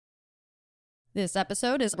This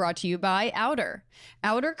episode is brought to you by Outer.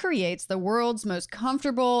 Outer creates the world's most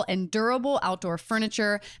comfortable and durable outdoor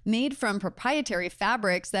furniture made from proprietary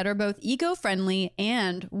fabrics that are both eco-friendly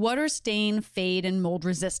and water stain, fade, and mold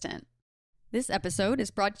resistant. This episode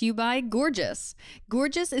is brought to you by Gorgias.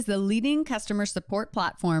 Gorgias is the leading customer support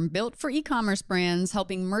platform built for e-commerce brands,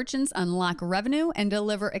 helping merchants unlock revenue and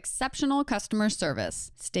deliver exceptional customer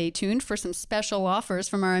service. Stay tuned for some special offers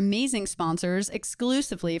from our amazing sponsors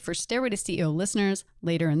exclusively for Stairway to CEO listeners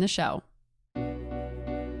later in the show.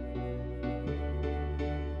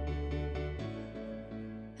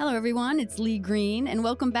 Hello, everyone. It's Lee Green, and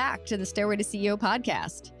welcome back to the Stairway to CEO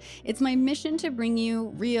podcast. It's my mission to bring you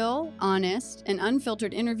real, honest, and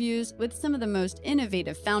unfiltered interviews with some of the most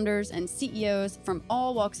innovative founders and CEOs from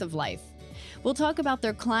all walks of life. We'll talk about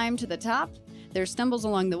their climb to the top, their stumbles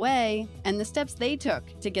along the way, and the steps they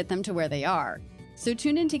took to get them to where they are. So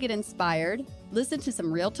tune in to get inspired, listen to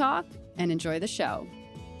some real talk, and enjoy the show.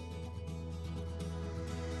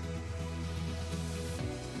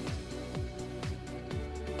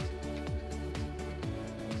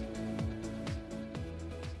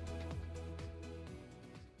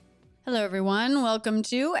 Hello, everyone. Welcome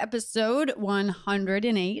to episode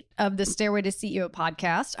 108 of the Stairway to CEO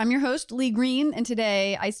podcast. I'm your host, Lee Green, and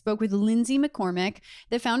today I spoke with Lindsay McCormick,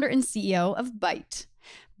 the founder and CEO of Byte.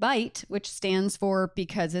 Byte, which stands for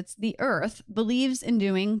Because It's the Earth, believes in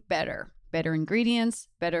doing better. Better ingredients,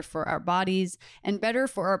 better for our bodies, and better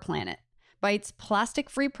for our planet. Byte's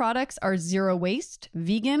plastic-free products are zero waste,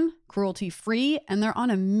 vegan, cruelty-free, and they're on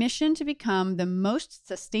a mission to become the most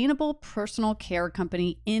sustainable personal care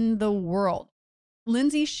company in the world.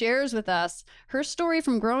 Lindsay shares with us her story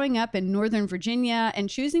from growing up in Northern Virginia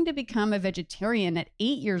and choosing to become a vegetarian at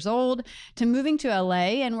 8 years old, to moving to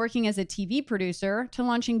LA and working as a TV producer, to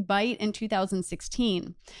launching Byte in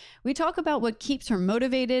 2016. We talk about what keeps her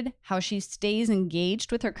motivated, how she stays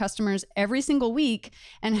engaged with her customers every single week,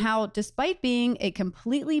 and how, despite being a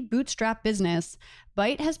completely bootstrapped business,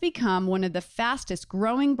 Byte has become one of the fastest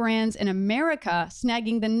growing brands in America,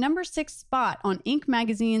 snagging the number 6 spot on Inc.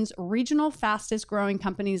 magazine's regional fastest growing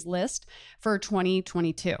companies list for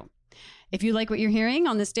 2022. If you like what you're hearing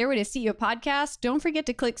on the Stairway to CEO podcast, don't forget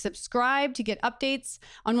to click subscribe to get updates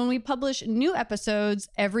on when we publish new episodes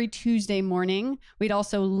every Tuesday morning. We'd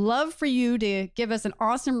also love for you to give us an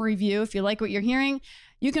awesome review if you like what you're hearing.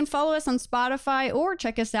 You can follow us on Spotify or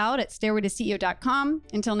check us out at stairwaytoceo.com.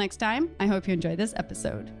 Until next time, I hope you enjoy this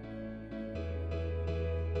episode.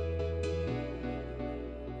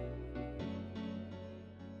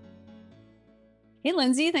 Hey,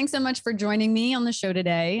 Lindsay, thanks so much for joining me on the show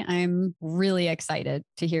today. I'm really excited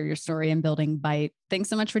to hear your story in building Byte. Thanks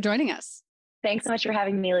so much for joining us. Thanks so much for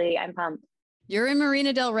having me, Lee. I'm pumped. You're in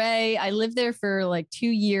Marina del Rey. I lived there for like 2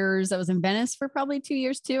 years. I was in Venice for probably 2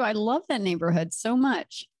 years too. I love that neighborhood so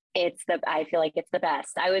much. I feel like it's the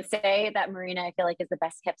best. I would say that Marina, I feel like, is the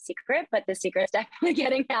best kept secret, but the secret's definitely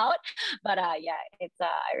getting out. But yeah,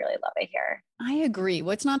 I really love it here. I agree.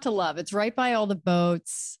 What's not to love? It's right by all the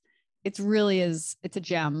boats. It's a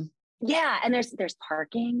gem. Yeah. And there's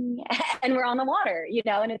parking and we're on the water,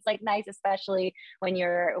 and it's like nice, especially when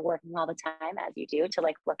you're working all the time as you do, to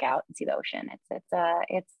like look out and see the ocean.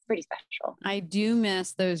 It's pretty special. I do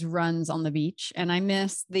miss those runs on the beach, and I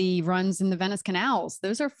miss the runs in the Venice canals.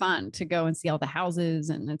 Those are fun to go and see all the houses,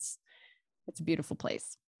 and it's a beautiful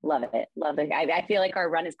place. Love it. Love it. I feel like our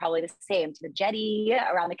run is probably the same, to the jetty,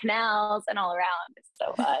 around the canals, and all around. It's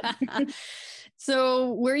so fun.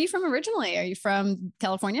 So where are you from originally? Are you from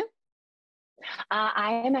California?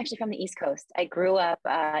 I am actually from the East Coast. I grew up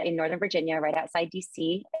in Northern Virginia, right outside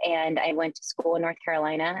DC, and I went to school in North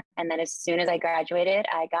Carolina. And then as soon as I graduated,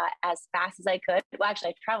 I got as fast as I could. Well, actually,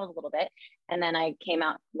 I traveled a little bit, and then I came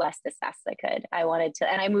out west as fast as I could.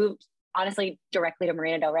 And I moved, honestly, directly to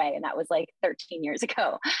Marina del Rey, and that was like 13 years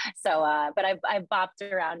ago. So, but I've bopped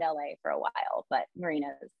around LA for a while, but Marina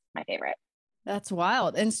is my favorite. That's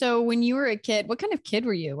wild. And so when you were a kid, what kind of kid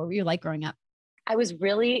were you? What were you like growing up? I was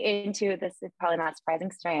really into this. Is probably not surprising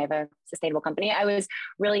considering I have a sustainable company. I was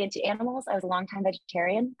really into animals. I was a longtime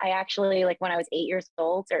vegetarian. I actually, like when I was 8 years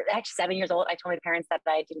old, or actually 7 years old, I told my parents that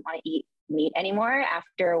I didn't want to eat meat anymore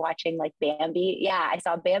after watching like Bambi. Yeah, I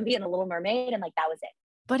saw Bambi and the Little Mermaid, and like that was it.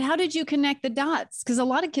 But how did you connect the dots? Because a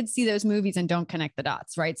lot of kids see those movies and don't connect the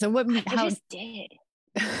dots, right? So I just did.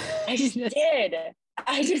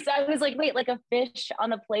 I was like, wait, like a fish on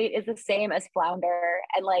the plate is the same as flounder,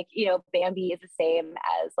 and like, Bambi is the same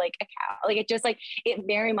as like a cow. Like it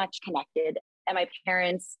very much connected. And my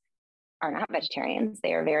parents are not vegetarians.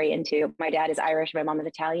 They are very into, my dad is Irish, my mom is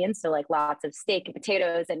Italian. So like lots of steak and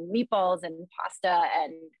potatoes and meatballs and pasta.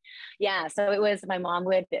 And yeah, so it was, my mom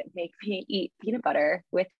would make me eat peanut butter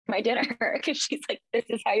with my dinner because she's like, this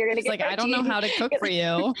is how you're going to get like, I don't know how to cook for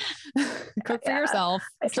you. Cook for yourself,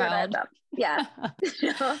 child. Yeah.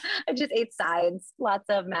 I just ate sides, lots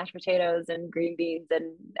of mashed potatoes and green beans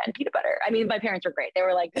and peanut butter. I mean, my parents were great. They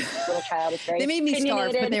were like, this little child is very They made me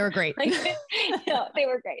starve, but they were great. Like, they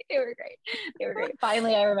were great. They were great.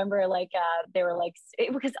 Finally, I remember like, they were like,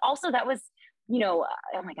 because also that was, oh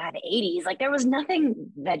my God, the 80s. Like there was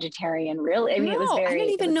nothing vegetarian really. I mean, it was very, I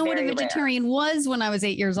didn't even know what a vegetarian rare. was when I was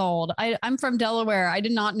 8 years old. I'm from Delaware. I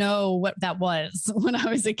did not know what that was when I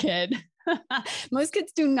was a kid. Most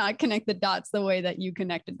kids do not connect the dots the way that you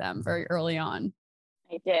connected them very early on.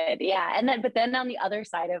 I did. Yeah. But then on the other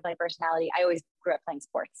side of my personality, I always grew up playing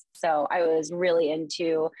sports. So I was really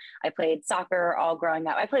I played soccer all growing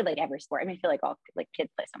up. I played like every sport. I mean, I feel like all like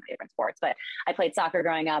kids play so many different sports, but I played soccer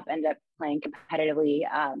growing up, ended up playing competitively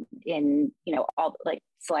in, all like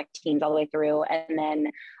select teams all the way through. And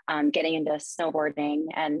then getting into snowboarding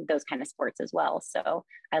and those kind of sports as well. So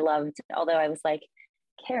I loved, although I was like,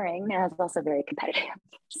 caring, and I was also very competitive.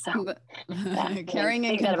 So yeah, caring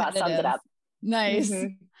and competitive. That about sums it up. Nice.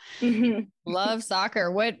 Mm-hmm. Mm-hmm. Love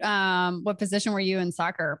soccer. What position were you in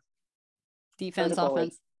soccer? Defense,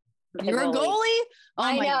 offense? You were a goalie?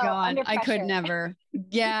 Oh my God. I could never.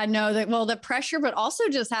 Yeah, no, the pressure, but also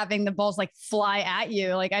just having the balls like fly at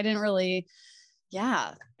you. Like I didn't really,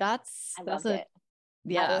 that's it.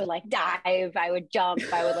 Yeah. I would like dive. I would jump.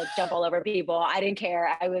 I would like jump all over people. I didn't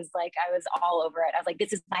care. I was all over it. I was like,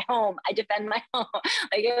 this is my home. I defend my home.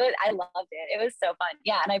 I loved it. It was so fun.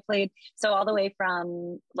 Yeah. And I played so all the way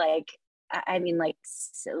from like, I mean, like,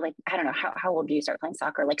 I don't know, how old do you start playing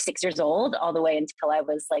soccer? Like 6 years old, all the way until I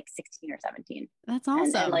was like 16 or 17. That's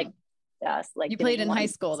awesome. And like you played in high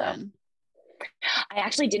school then? I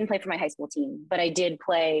actually didn't play for my high school team, but I did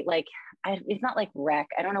play like, it's not like rec.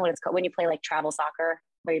 I don't know what it's called when you play like travel soccer,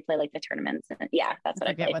 where you play like the tournaments. Yeah, that's what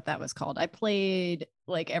I forget what that was called. I played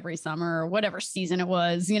like every summer or whatever season it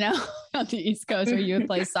was, on the East Coast where you would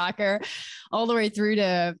play soccer all the way through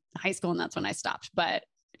to high school. And that's when I stopped. But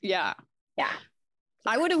yeah.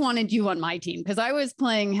 I would have wanted you on my team because I was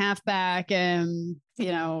playing halfback and,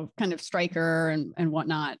 kind of striker and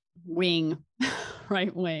whatnot, wing,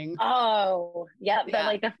 right wing. Oh, yep. Yeah.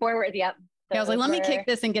 Like the forward. Yep. I was like, let me kick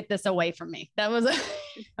this and get this away from me. That was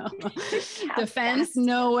defense.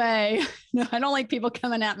 No way. No, I don't like people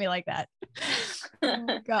coming at me like that.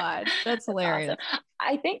 Oh God, that's hilarious. Awesome.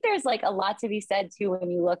 I think there's like a lot to be said too,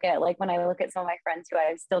 when you look at like, when I look at some of my friends who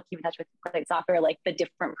I still keep in touch with play soccer, like the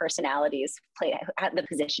different personalities play at the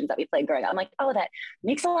positions that we played growing up. I'm like, oh, that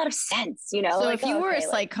makes a lot of sense. So like, if you were a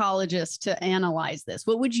psychologist to analyze this,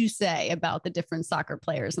 what would you say about the different soccer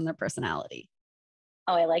players and their personality?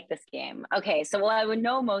 Oh, I like this game. Okay. So, I would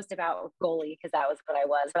know most about goalie because that was what I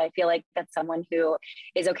was, but I feel like that's someone who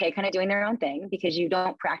is okay kind of doing their own thing because you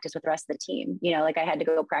don't practice with the rest of the team. Like I had to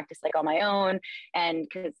go practice like on my own, and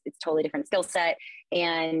because it's totally different skill set,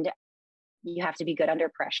 and you have to be good under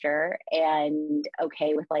pressure and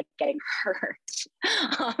okay with like getting hurt.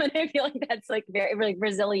 And I feel like that's like very, really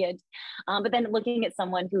resilient. But then looking at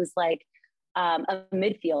someone who's like, a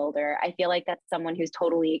midfielder, I feel like that's someone who's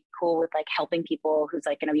totally cool with like helping people, who's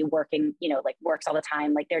like going to be working, like works all the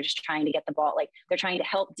time. Like they're just trying to get the ball. Like they're trying to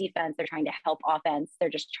help defense. They're trying to help offense. They're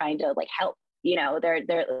just trying to like help,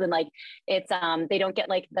 they're like, it's, they don't get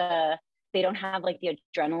like they don't have like the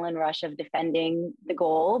adrenaline rush of defending the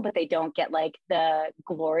goal, but they don't get like the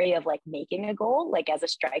glory of like making a goal, like as a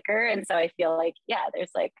striker. And so I feel like,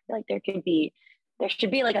 there's like, there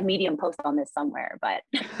should be like a Medium post on this somewhere, but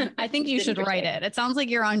I think you should write it. It sounds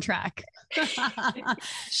like you're on track.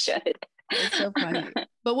 Should. It's so funny.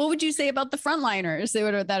 But what would you say about the frontliners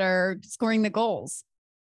that are scoring the goals?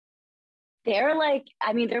 They're like,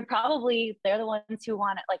 I mean, they're the ones who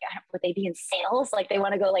want to like, would they be in sales? Like they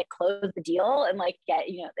want to go like close the deal and like get,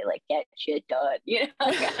 they like get shit done,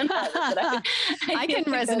 I can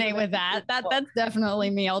resonate with that. That's dedefinitely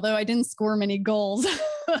me. Although I didn't score many goals,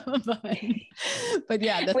 but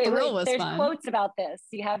yeah, the thrill was there's fun. There's quotes about this.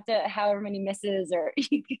 You have to, however many misses or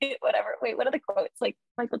whatever. Wait, what are the quotes? Like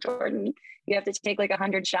Michael Jordan, you have to take like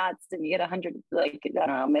 100 shots and you get 100, like, I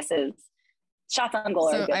don't know, misses. Shots on goal.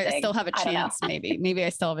 So I still have a chance. Maybe I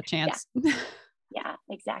still have a chance. Yeah,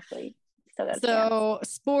 exactly. So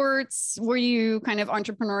sports, were you kind of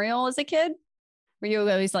entrepreneurial as a kid? Were you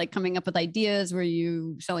always like coming up with ideas? Were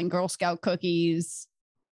you selling Girl Scout cookies?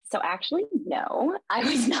 So actually, no, I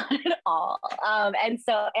was not at all.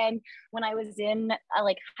 And when I was in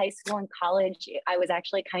like high school and college, I was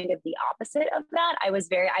actually kind of the opposite of that.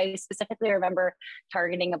 I specifically remember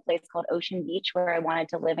targeting a place called Ocean Beach where I wanted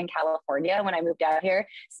to live in California when I moved out here,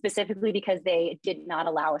 specifically because they did not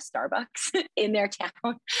allow a Starbucks in their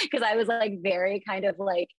town. Because I was like very kind of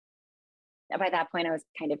like, by that point, I was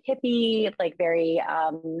kind of hippie, like very,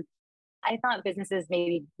 I thought businesses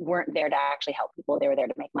maybe weren't there to actually help people. They were there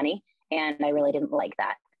to make money. And I really didn't like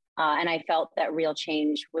that. And I felt that real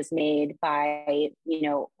change was made by,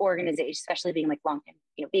 organizations, especially being like long-term,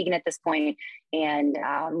 vegan at this point and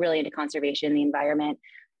really into conservation, the environment.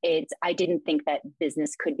 I didn't think that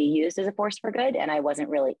business could be used as a force for good. And I wasn't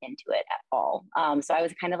really into it at all. So I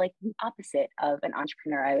was kind of like the opposite of an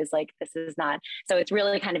entrepreneur. I was like, this is not. So it's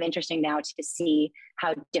really kind of interesting now to see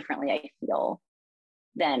how differently I feel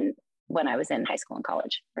than when I was in high school and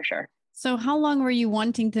college, for sure. So how long were you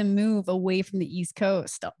wanting to move away from the East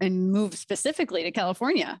Coast and move specifically to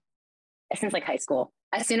California? Since like high school.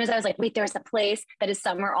 As soon as I was like, wait, there's a place that is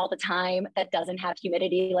summer all the time that doesn't have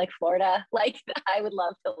humidity like Florida. Like I would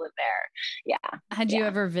love to live there. Yeah. Had you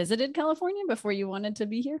ever visited California before you wanted to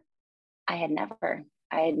be here? I had never.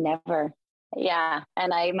 Yeah.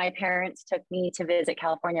 And my parents took me to visit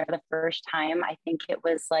California for the first time. I think it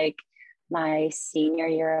was like my senior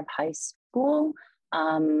year of high school.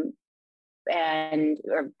 Or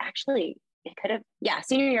actually it could have,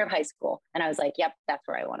 senior year of high school. And I was like, yep, that's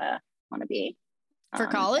where I want to be. For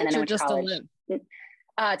college or just to live?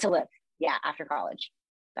 To live. Yeah. After college.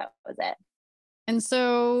 That was it. And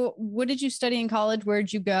so what did you study in college?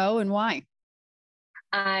 Where'd you go and why?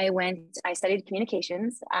 I studied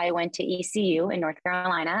communications. I went to ECU in North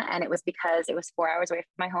Carolina, and it was because it was 4 hours away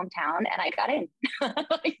from my hometown and I got in.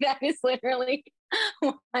 Like that is literally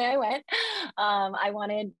why I went. I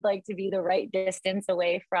wanted like to be the right distance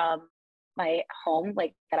away from my home,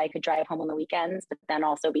 like that I could drive home on the weekends, but then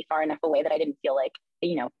also be far enough away that I didn't feel like,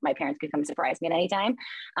 my parents could come surprise me at any time.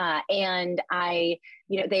 And they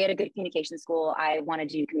had a good communication school. I wanted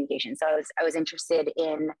to do communication. So I was interested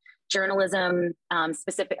in journalism,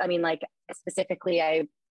 specifically, I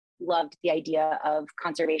loved the idea of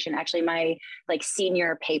conservation. Actually, my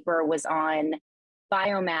senior paper was on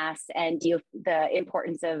biomass and the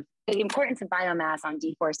importance of biomass on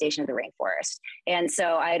deforestation of the rainforest. And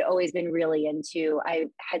so I had always been really I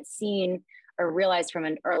had seen or realized from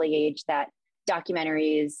an early age that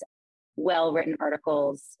documentaries, well-written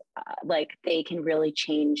articles, they can really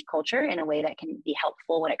change culture in a way that can be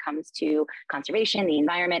helpful when it comes to conservation, the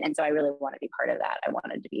environment. And so I really want to be part of that. I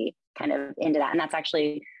wanted to be kind of into that. And that's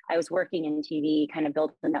actually, I was working in TV, kind of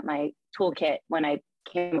building up my toolkit when I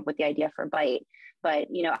came up with the idea for Bite. But,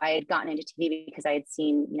 I had gotten into TV because I had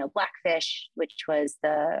seen, Blackfish, which was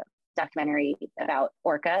the documentary about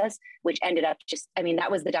orcas, which ended up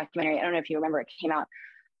that was the documentary. I don't know if you remember, it came out,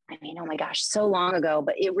 oh my gosh, so long ago,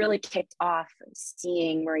 but it really kicked off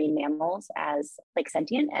seeing marine mammals as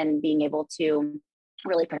sentient and being able to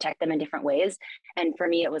really protect them in different ways. And for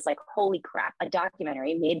me, it was like, holy crap, a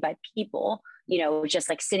documentary made by people,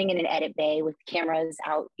 just sitting in an edit bay with cameras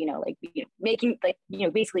out, making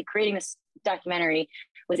basically creating this documentary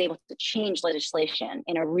was able to change legislation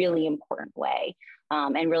in a really important way.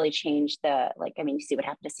 And really change you see what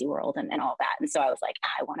happened to SeaWorld and all that. And so I was like,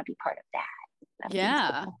 I want to be part of that.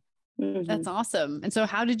 Yeah, cool. That's awesome. And so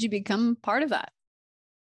how did you become part of that?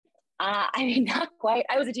 Not quite.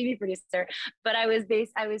 I was a TV producer, but I was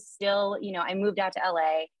still, I moved out to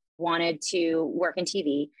LA, wanted to work in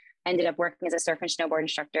TV, ended up working as a surf and snowboard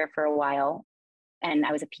instructor for a while. And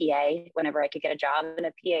I was a PA whenever I could get a job. And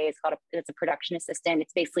a PA is it's a production assistant.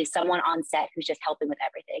 It's basically someone on set who's just helping with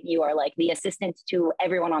everything. You are like the assistant to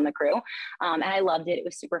everyone on the crew. And I loved it. It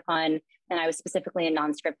was super fun. And I was specifically in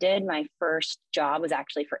non-scripted. My first job was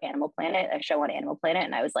actually for Animal Planet, a show on Animal Planet.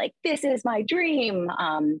 And I was like, this is my dream.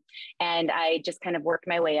 And I just kind of worked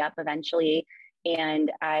my way up eventually.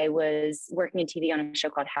 And I was working in TV on a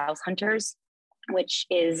show called House Hunters, which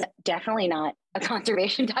is definitely not a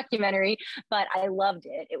conservation documentary, but I loved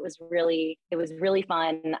it. It was really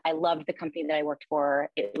fun. I loved the company that I worked for.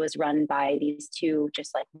 It was run by these two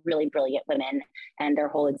just really brilliant women, and their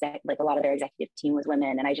whole a lot of their executive team was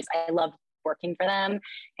women. And I loved working for them.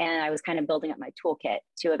 And I was kind of building up my toolkit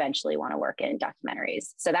to eventually want to work in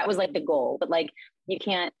documentaries. So that was the goal, but you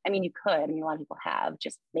can't, you could, a lot of people have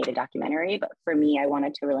just made a documentary, but for me, I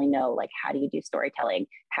wanted to really know, how do you do storytelling?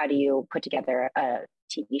 How do you put together a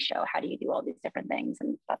TV show? How do you do all these different things?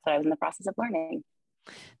 And that's what I was in the process of learning.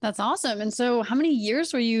 That's awesome. And so how many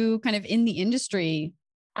years were you kind of in the industry?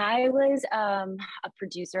 I was a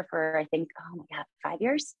producer for, I think, 5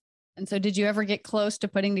 years. And so did you ever get close to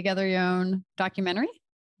putting together your own documentary?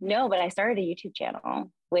 No, but I started a YouTube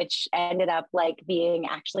channel, which ended up like being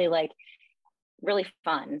actually like really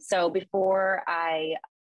fun. So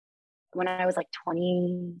when I was like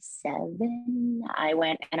 27, I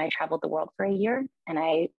went and I traveled the world for a year and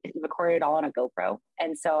I recorded it all on a GoPro.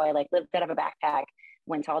 And so I like lived out of a backpack,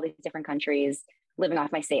 went to all these different countries, living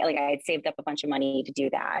off my state. Like I had saved up a bunch of money to do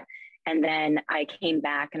that. And then I came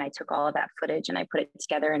back and I took all of that footage and I put it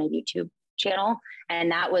together in a YouTube channel. And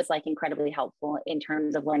that was like incredibly helpful in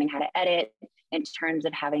terms of learning how to edit, in terms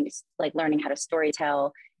of having to like learning how to storytell,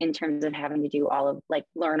 in terms of having to do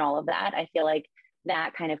learn all of that. I feel like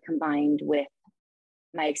that kind of combined with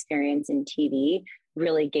my experience in TV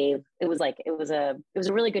really it was a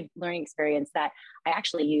really good learning experience that I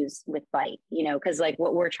actually use with Byte, because like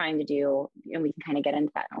what we're trying to do, and we can kind of get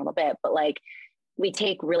into that in a little bit, but like we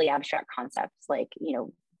take really abstract concepts, like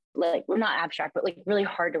we're not abstract, but like really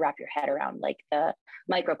hard to wrap your head around, like the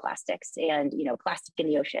microplastics and, plastic in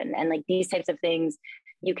the ocean and like these types of things.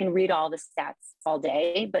 You can read all the stats all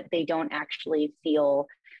day, but they won't actually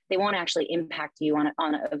impact you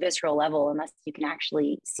on a visceral level unless you can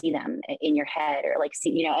actually see them in your head or like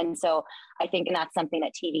see, and so I think, and that's something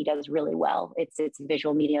that TV does really well. It's a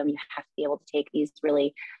visual medium. You have to be able to take these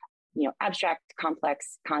really, abstract,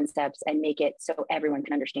 complex concepts and make it so everyone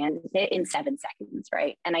can understand it in 7 seconds.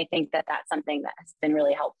 Right. And I think that that's something that has been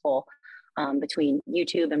really helpful between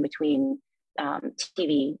YouTube and between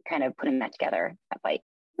TV, kind of putting that together at Byte.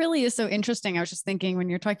 Really is so interesting. I was just thinking when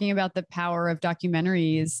you're talking about the power of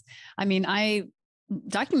documentaries, I mean,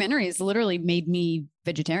 documentaries literally made me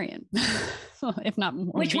vegetarian, if not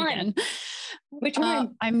more. Which vegan. Which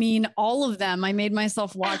one? I mean, all of them. I made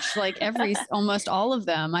myself watch like almost all of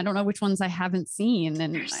them. I don't know which ones I haven't seen.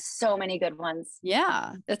 And there's so many good ones.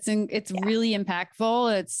 Yeah, it's really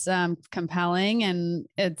impactful. It's compelling and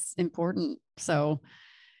it's important. So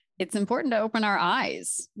it's important to open our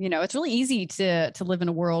eyes. It's really easy to live in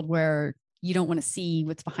a world where you don't want to see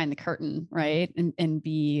what's behind the curtain, right? And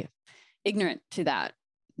be ignorant to that.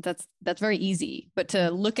 That's very easy, but to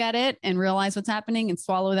look at it and realize what's happening and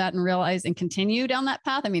swallow that and realize and continue down that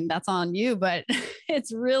path. I mean, that's on you, but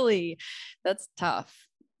that's tough.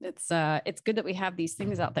 It's good that we have these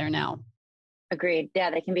things out there now. Agreed. Yeah,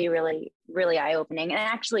 they can be really, really eye-opening. And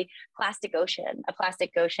actually a plastic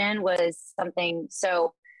ocean was something.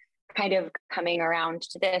 So kind of coming around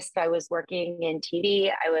to this, I was working in TV.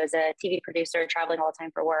 I was a TV producer, traveling all the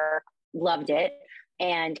time for work, loved it,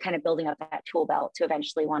 and kind of building up that tool belt to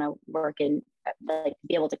eventually want to work in, like,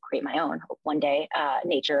 be able to create my own one day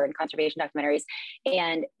nature and conservation documentaries.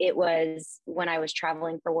 And it was when I was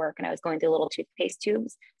traveling for work and I was going through little toothpaste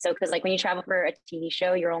tubes. So, because like when you travel for a TV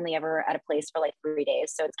show, you're only ever at a place for like 3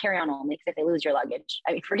 days. So it's carry on only, because if they lose your luggage,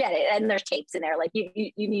 I mean, forget it. And there's tapes in there, like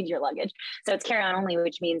you need your luggage. So it's carry on only,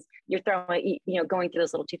 which means you're going through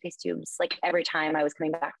those little toothpaste tubes like every time I was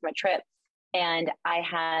coming back from a trip. And I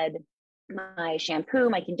had my shampoo,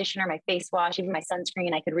 my conditioner, my face wash, even my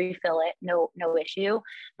sunscreen, I could refill it. No issue.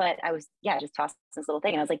 But I was, just tossing this little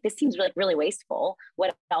thing. And I was like, this seems really wasteful.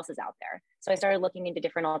 What else is out there? So I started looking into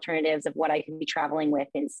different alternatives of what I could be traveling with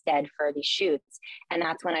instead for these shoots. And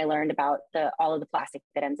that's when I learned about all of the plastic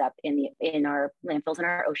that ends up in our landfills and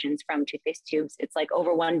our oceans from toothpaste tubes. It's like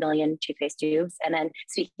over 1 billion toothpaste tubes. And then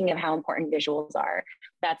speaking of how important visuals are,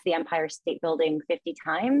 that's the Empire State Building 50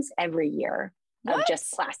 times every year. Of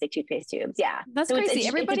just plastic toothpaste tubes. Yeah. That's so crazy.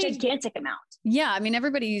 It's a gigantic amount. Yeah. I mean,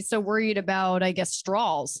 everybody's so worried about, I guess,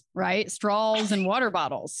 straws, right? Straws and water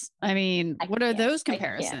bottles. I mean, what are those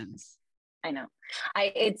comparisons? I know.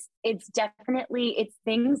 It's definitely, it's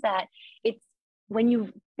things that when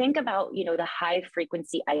you think about, the high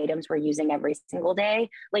frequency items we're using every single day,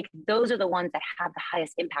 like those are the ones that have the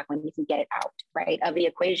highest impact when you can get it out, right, of the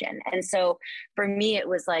equation. And so for me, it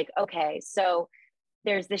was like, okay, so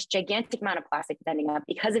there's this gigantic amount of plastic that's ending up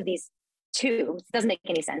because of these tubes. It doesn't make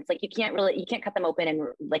any sense. Like you can't cut them open and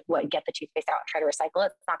get the toothpaste out and try to recycle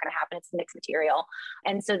it. It's not going to happen. It's mixed material.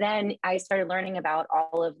 And so then I started learning about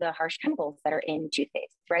all of the harsh chemicals that are in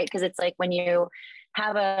toothpaste, right? Because it's like when you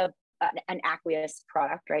have an aqueous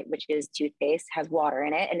product, right, which is toothpaste, has water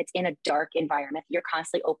in it, and it's in a dark environment, you're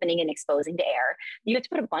constantly opening and exposing to air. You have to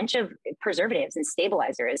put a bunch of preservatives and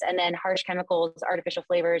stabilizers and then harsh chemicals, artificial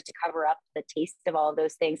flavors to cover up the taste of all of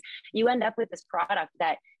those things. You end up with this product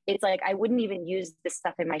that it's like, I wouldn't even use this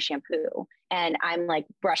stuff in my shampoo, and I'm like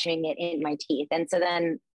brushing it in my teeth. And so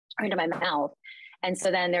then into my mouth. And so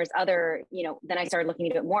then there's other, then I started looking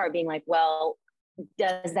into it more, being like, well,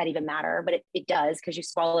 does that even matter? But it does, because you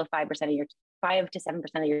swallow 5% of your 5 to 7%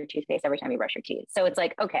 of your toothpaste every time you brush your teeth. So it's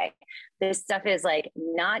like, okay, this stuff is like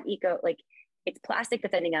not eco, like it's plastic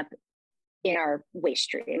that's ending up in our waste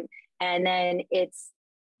stream. And then it's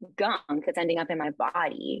gunk that's ending up in my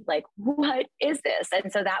body. Like, what is this?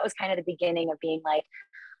 And so that was kind of the beginning of being like,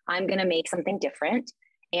 I'm going to make something different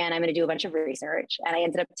and I'm going to do a bunch of research. And I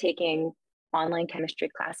ended up taking online chemistry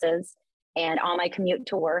classes. And on my commute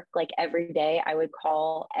to work, like every day, I would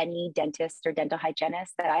call any dentist or dental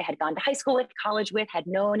hygienist that I had gone to high school with, college with, had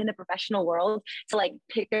known in the professional world to like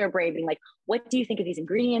pick their brain, being like, what do you think of these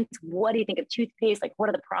ingredients? What do you think of toothpaste? Like, what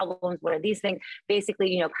are the problems? What are these things?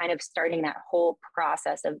 Basically, kind of starting that whole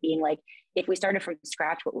process of being like, if we started from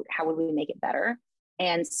scratch, how would we make it better?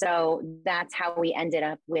 And so that's how we ended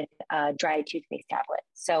up with a dry toothpaste tablet.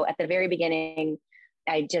 So at the very beginning,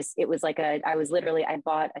 I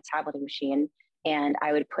bought a tableting machine and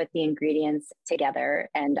I would put the ingredients together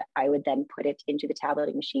and I would then put it into the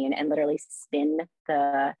tableting machine and literally spin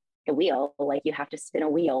the wheel. Like you have to spin a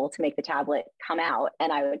wheel to make the tablet come out,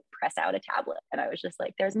 and I would press out a tablet and I was just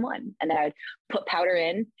like, there's one. And then I would put powder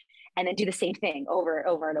in and then do the same thing over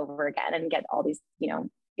and over again and get all these,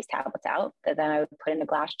 these tablets out that then I would put in a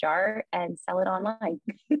glass jar and sell it online.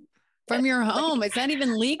 From your home. It's not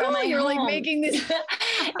even legal. You're home. Like making this.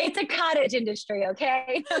 It's a cottage industry.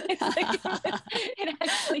 Okay. It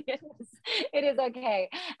actually is. It is okay.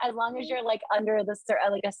 As long as you're like under a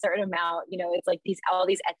certain amount, it's like all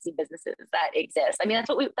these Etsy businesses that exist. I mean, that's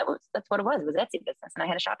what it was. It was Etsy business. And I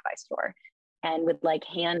had a Shopify store and would like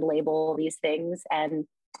hand label these things and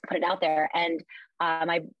put it out there. And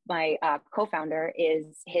my co-founder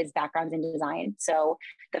his background's in design. So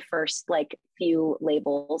the first like few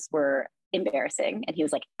labels were embarrassing. And he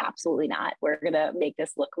was like, absolutely not. We're going to make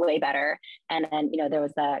this look way better. And then, there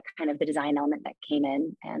was the kind of the design element that came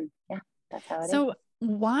in, and yeah, that's how it is. So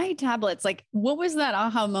why tablets? Like, what was that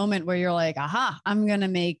aha moment where you're like, aha, I'm going to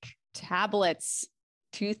make tablets,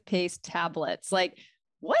 toothpaste tablets? Like,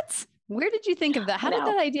 what? Where did you think of that? How did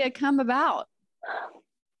that idea come about?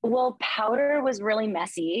 Well, powder was really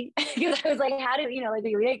messy because I was like, how do we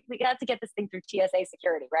got to get this thing through TSA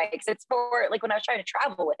security, right? Because it's for like when I was trying to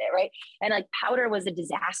travel with it, right? And like powder was a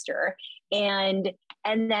disaster, and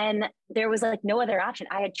then there was like no other option.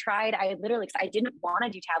 I literally, because I didn't want to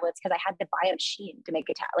do tablets because I had to buy a machine to make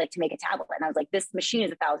a tablet, and I was like, this machine is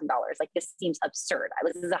 $1,000. Like this seems absurd.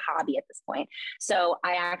 This is a hobby at this point, so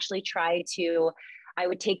I actually I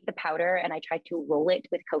would take the powder and I tried to roll it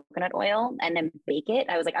with coconut oil and then bake it.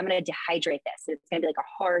 I was like, I'm going to dehydrate this. It's going to be like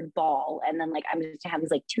a hard ball. And then like, I'm going to have these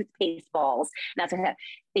like toothpaste balls. And that's what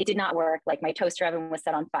it did not work. Like my toaster oven was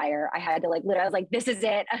set on fire. I had to like, literally, I was like, this is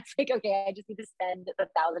it. I was like, okay, I just need to spend $1,000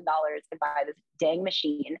 to buy this dang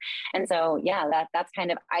machine. And so, yeah, that's kind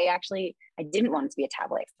of, I didn't want it to be a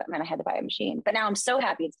tablet, but then I had to buy a machine. But now I'm so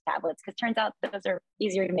happy it's tablets because it turns out those are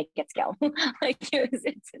easier to make at scale. Like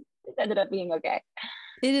it ended up being okay.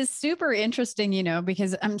 It is super interesting,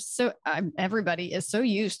 because everybody is so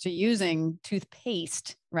used to using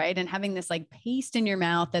toothpaste, right? And having this like paste in your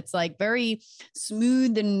mouth that's like very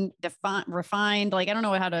smooth and refined. Like, I don't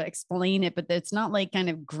know how to explain it, but it's not like kind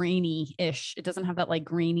of grainy-ish. It doesn't have that like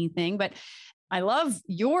grainy thing, but I love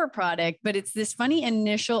your product, but it's this funny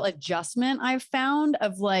initial adjustment I've found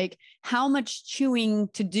of like how much chewing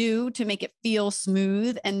to do to make it feel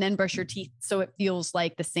smooth and then brush your teeth so it feels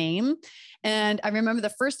like the same. And I remember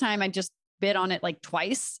the first time I just bit on it like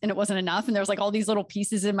twice and it wasn't enough. And there was like all these little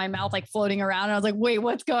pieces in my mouth like floating around. And I was like, wait,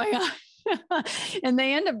 what's going on? And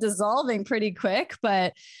they end up dissolving pretty quick,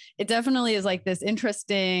 but it definitely is like this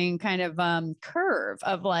interesting kind of curve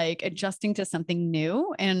of like adjusting to something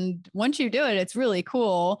new. And once you do it, it's really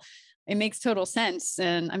cool. It makes total sense.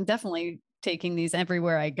 And I'm definitely taking these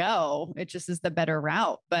everywhere I go. It just is the better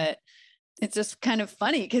route, but it's just kind of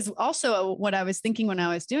funny because also what I was thinking when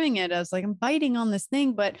I was doing it, I was like, I'm biting on this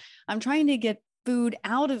thing, but I'm trying to get food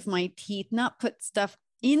out of my teeth, not put stuff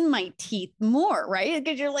in my teeth more, right?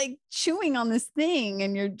 Because you're like chewing on this thing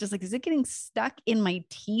and you're just like, is it getting stuck in my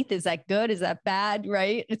teeth? Is that good? Is that bad?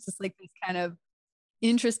 Right? It's just like these kind of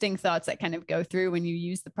interesting thoughts that kind of go through when you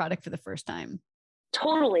use the product for the first time.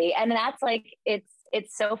 Totally. And that's like, it's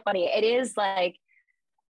so funny. It is like,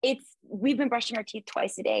 we've been brushing our teeth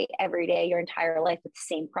twice a day, every day, your entire life with the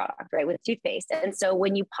same product, right? With toothpaste. And so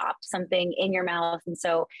when you pop something in your mouth, and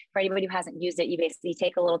so for anybody who hasn't used it, you basically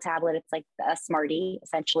take a little tablet. It's like a Smartie,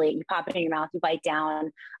 essentially. You pop it in your mouth, you bite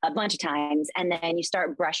down a bunch of times, and then you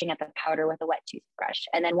start brushing at the powder with a wet toothbrush.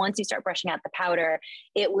 And then once you start brushing out the powder,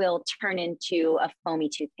 it will turn into a foamy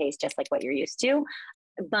toothpaste, just like what you're used to.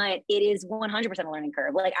 But it is 100% a learning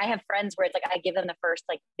curve. Like I have friends where it's like, I give them the first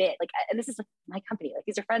like bit, like, and this is like my company, like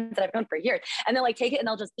these are friends that I've known for years, and they'll like take it and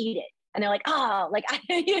they'll just eat it. And they're like, oh, like,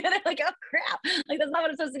 they're like, oh crap, like that's not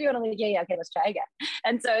what I'm supposed to do. And I'm like, yeah, okay, let's try again.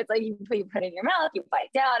 And so it's like you put it in your mouth, you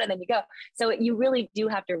bite down, and then you go. So you really do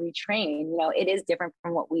have to retrain. It is different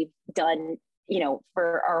from what we've done,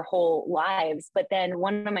 for our whole lives. But then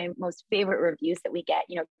one of my most favorite reviews that we get,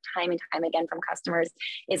 time and time again from customers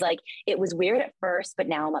is like, it was weird at first, but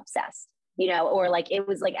now I'm obsessed. Or like, it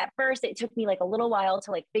was like, at first it took me like a little while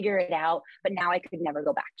to like figure it out, but now I could never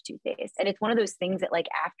go back to toothpaste. And it's one of those things that like,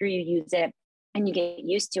 after you use it and you get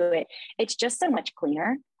used to it, it's just so much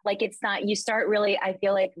cleaner. Like it's not, you start really, I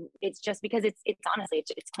feel like it's just because it's honestly,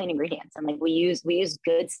 it's clean ingredients. And like we use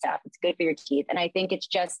good stuff. It's good for your teeth. And I think it's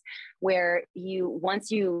just where once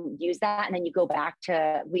you use that and then you go back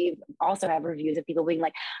to, we also have reviews of people being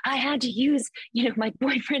like, I had to use, my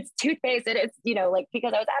boyfriend's toothpaste and it's, like,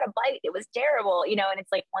 because I was out of bite, it was terrible, and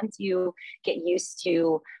it's like, once you get used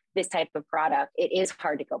to this type of product, it is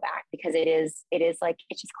hard to go back because it is like,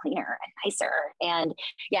 it's just cleaner and nicer. And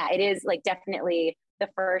yeah, it is like definitely the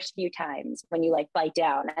first few times when you like bite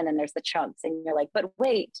down and then there's the chunks and you're like, but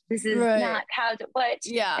wait, this is not how to what.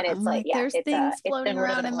 Yeah. And it's like, yeah, there's things floating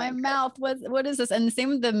around in my mouth. What is this? And the same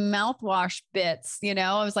with the mouthwash bits,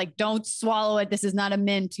 I was like, don't swallow it. This is not a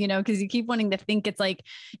mint, because you keep wanting to think it's like,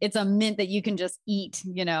 it's a mint that you can just eat,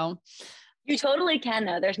 You totally can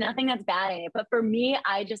though. There's nothing that's bad in it. But for me,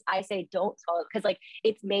 I say don't swallow it because like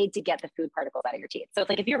it's made to get the food particles out of your teeth. So it's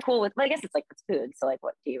like if you're cool with, well, I guess it's like it's food. So like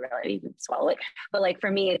what do you really, you can swallow it? But like for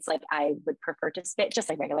me, it's like I would prefer to spit just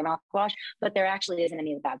like regular mouthwash, but there actually isn't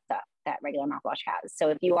any of the bad stuff that regular mouthwash has. So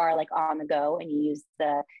if you are like on the go and you use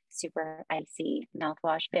the super icy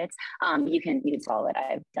mouthwash bits, you can swallow it.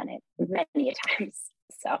 I've done it many a times.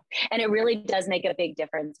 So, and it really does make a big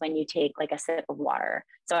difference when you take like a sip of water.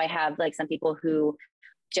 So I have like some people who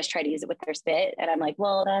just try to use it with their spit and I'm like,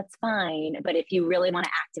 well, that's fine. But if you really want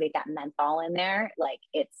to activate that menthol in there, like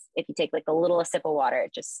if you take like a sip of water,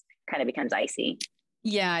 it just kind of becomes icy.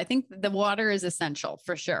 Yeah. I think the water is essential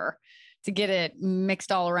for sure to get it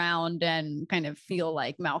mixed all around and kind of feel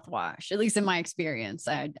like mouthwash, at least in my experience.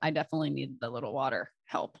 I definitely need the little water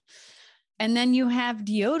help. And then you have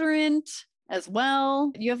deodorant as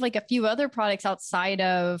well. You have like a few other products outside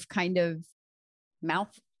of kind of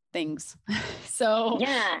mouth things. So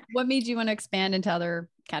yeah, what made you want to expand into other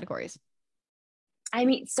categories? I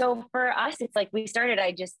mean, so for us, it's like we started,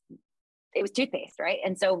 it was toothpaste, right?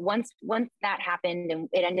 And so once that happened and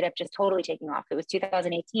it ended up just totally taking off, it was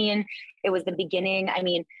 2018. It was the beginning. I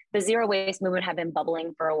mean, the zero waste movement had been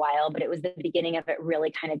bubbling for a while, but it was the beginning of it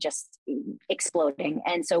really kind of just exploding.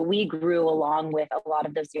 And so we grew along with a lot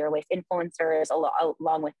of those zero waste influencers,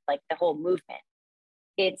 along with like the whole movement.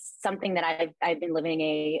 It's something that I've been living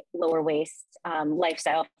a lower waste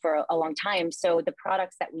lifestyle for a long time. So the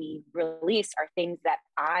products that we release are things that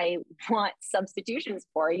I want substitutions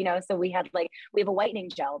for, so we have a whitening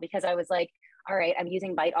gel because I was like, all right, I'm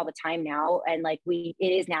using Bite all the time now. And like it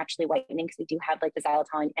is naturally whitening because we do have like the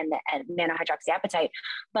xylitol and the nanohydroxyapatite.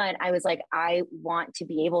 But I was like, I want to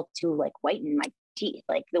be able to like whiten my teeth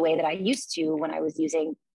like the way that I used to when I was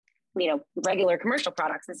using regular commercial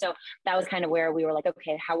products. And so that was kind of where we were like,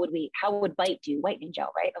 okay, how would Bite do whitening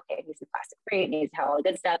gel, right? Okay, it needs to be plastic free, it needs to have all the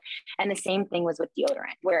good stuff. And the same thing was with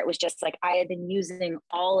deodorant, where it was just like, I had been using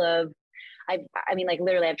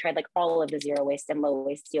literally I've tried like all of the zero waste and low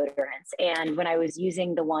waste deodorants. And when I was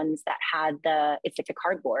using the ones that had it's like the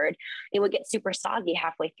cardboard, it would get super soggy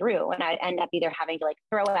halfway through. And I'd end up either having to like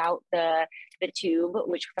throw out the tube,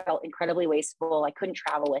 which felt incredibly wasteful. I couldn't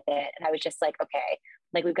travel with it. And I was just like, okay,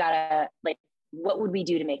 like we've got to like, what would we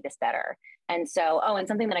do to make this better? And so, and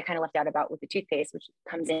something that I kind of left out about with the toothpaste, which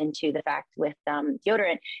comes into the fact with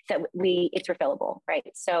deodorant, that it's refillable, right?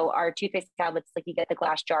 So our toothpaste tablets, like you get the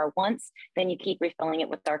glass jar once, then you keep refilling it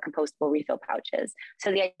with our compostable refill pouches.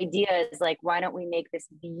 So the idea is like, why don't we make this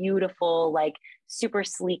beautiful, like super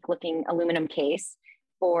sleek looking aluminum case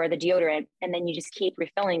for the deodorant, and then you just keep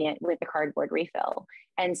refilling it with the cardboard refill.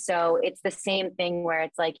 And so it's the same thing where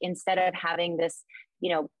it's like, instead of having this,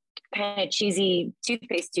 kind of cheesy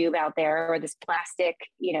toothpaste tube out there or this plastic,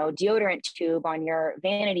 deodorant tube on your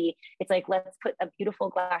vanity, it's like, let's put a beautiful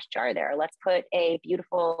glass jar there. Let's put a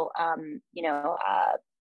beautiful,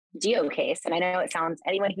 deo case. And I know it sounds,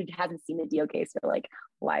 anyone who hasn't seen the deo case, they're like,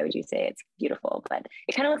 why would you say it's beautiful? But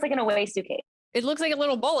it kind of looks like an away suitcase. It looks like a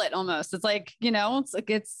little bullet almost. It's like,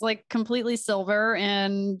 it's like completely silver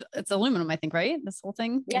and it's aluminum, I think, right? This whole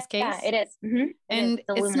thing, this case. Yeah, it is. Mm-hmm. And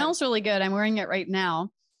it smells really good. I'm wearing it right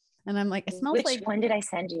now. And I'm like, it smells like. Which one did I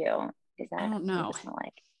send you? Is that? I don't know. What does it smell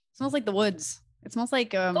like? It smells like the woods. It smells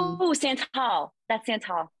like. Oh, Santal. That's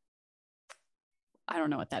Santal. I don't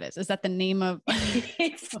know what that is. Is that the name of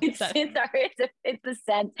it's a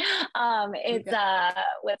scent.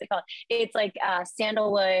 What's it called? It's like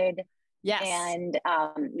sandalwood. Yes. And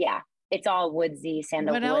yeah, it's all woodsy,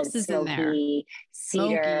 sandalwood, what else is smoky, in there?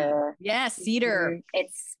 cedar. Yes, cedar.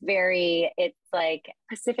 It's like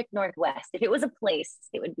Pacific Northwest. If it was a place,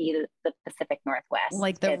 it would be the Pacific Northwest.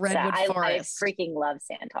 Like the redwood forest. I freaking love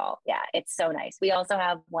santal. Yeah, it's so nice. We also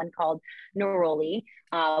have one called Neroli,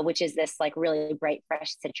 which is this like really bright,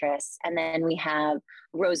 fresh citrus. And then we have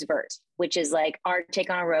Rose Vert, which is like our take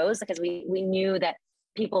on a rose, because we knew that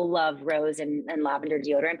people love rose and lavender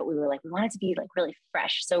deodorant, but we were like, we want it to be like really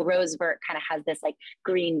fresh. So Rose Vert kind of has this like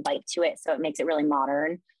green bite to it. So it makes it really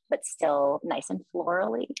modern, but still nice and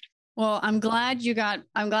florally. Well, I'm glad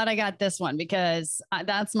I got this one, because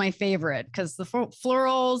that's my favorite, because the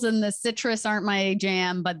florals and the citrus aren't my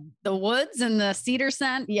jam, but the woods and the cedar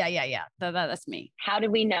scent. Yeah. That's me. How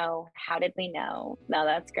did we know? No,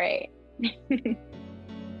 that's great.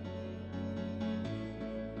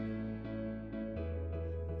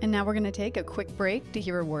 And now we're going to take a quick break to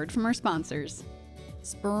hear a word from our sponsors.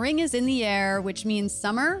 Spring is in the air, which means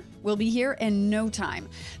summer will be here in no time.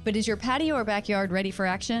 But is your patio or backyard ready for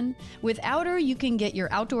action? With Outer, you can get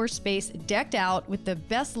your outdoor space decked out with the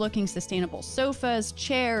best looking sustainable sofas,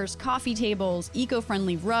 chairs, coffee tables,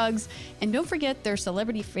 eco-friendly rugs, and don't forget their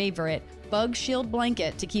celebrity favorite, Bug Shield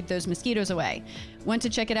blanket to keep those mosquitoes away. Want to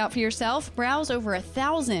check it out for yourself? Browse over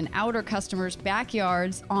 1,000 Outer customers'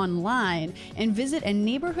 backyards online and visit a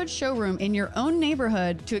neighborhood showroom in your own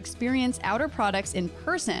neighborhood to experience Outer products in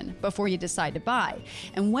person before you decide to buy.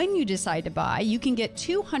 And when you decide to buy, you can get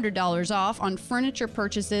 $200 off on furniture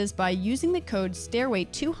purchases by using the code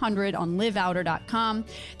STAIRWAY200 on liveouter.com.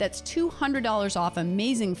 That's $200 off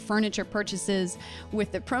amazing furniture purchases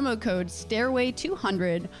with the promo code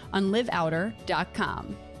STAIRWAY200 on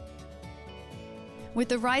liveouter.com. With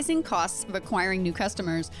the rising costs of acquiring new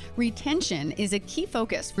customers, retention is a key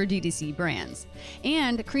focus for D2C brands.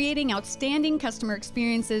 And creating outstanding customer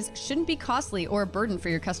experiences shouldn't be costly or a burden for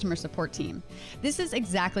your customer support team. This is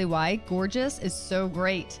exactly why Gorgias is so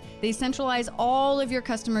great. They centralize all of your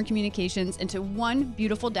customer communications into one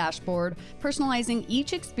beautiful dashboard, personalizing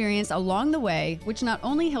each experience along the way, which not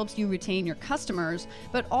only helps you retain your customers,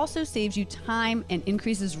 but also saves you time and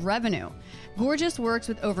increases revenue. Gorgias works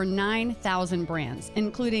with over 9,000 brands,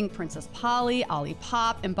 including Princess Polly,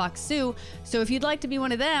 Olipop, and Baksu. So if you'd like to be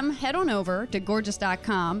one of them, head on over to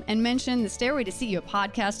Gorgias.com and mention the Stairway to CEO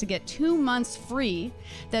podcast to get 2 months free.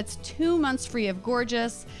 That's 2 months free of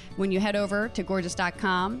Gorgias when you head over to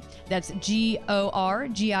Gorgias.com. That's GORGIAS.com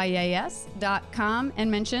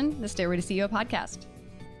and mention the Stairway to CEO podcast.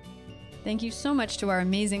 Thank you so much to our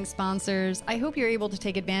amazing sponsors. I hope you're able to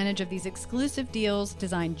take advantage of these exclusive deals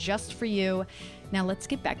designed just for you. Now let's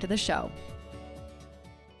get back to the show.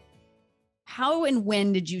 How and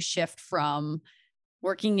when did you shift from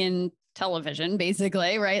working in television,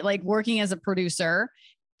 basically, right? Like working as a producer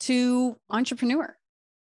to entrepreneur?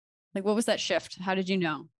 Like, what was that shift? How did you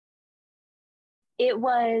know? It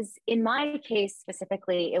was, in my case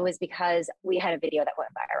specifically, it was because we had a video that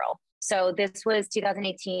went viral. So this was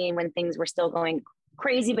 2018 when things were still going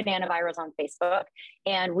crazy banana virals on Facebook.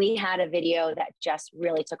 And we had a video that just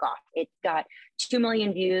really took off. It got 2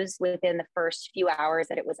 million views within the first few hours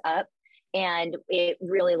that it was up. And it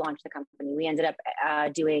really launched the company. We ended up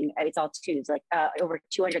doing, it's all twos, like over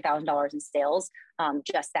 $200,000 in sales,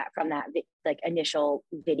 just that from that like initial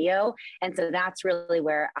video. And so that's really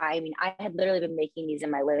where, I had literally been making these in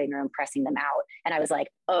my living room, pressing them out. And I was like,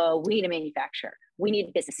 oh, we need a manufacturer. We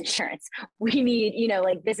need business insurance. We need,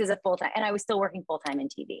 like this is a full-time, and I was still working full-time in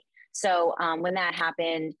TV. So when that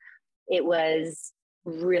happened, it was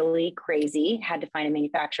really crazy. Had to find a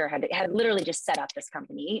manufacturer, had literally just set up this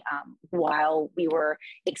company while we were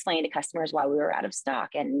explaining to customers why we were out of stock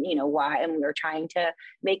and why, and we were trying to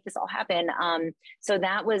make this all happen. So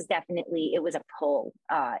that was definitely, it was a pull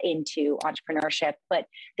into entrepreneurship, but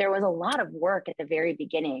there was a lot of work at the very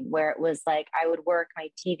beginning where it was like I would work my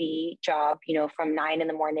TV job from 9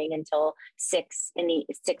 a.m. until 6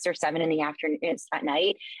 or 7 in the afternoon at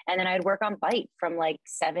night, and then I'd work on Byte from like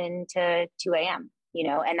 7 to 2 a.m.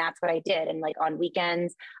 And that's what I did. And like on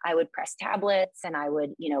weekends, I would press tablets and I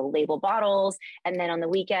would, label bottles. And then on the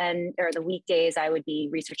weekend or the weekdays, I would be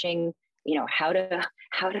researching, how to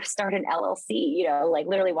start an LLC, like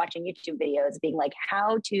literally watching YouTube videos being like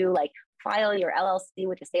how to like file your LLC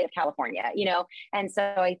with the state of California, And so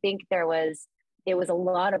I think it was a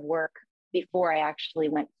lot of work before I actually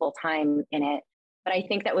went full time in it. But I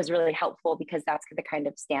think that was really helpful because that's the kind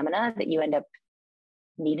of stamina that you end up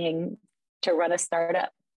needing to run a startup.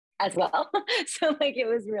 as well. So like, it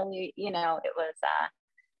was really, it was,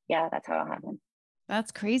 yeah, that's how it happened.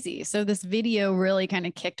 That's crazy. So this video really kind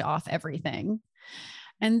of kicked off everything.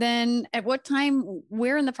 And then at what time,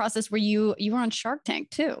 where in the process were you were on Shark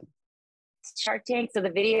Tank too? Shark Tank. So the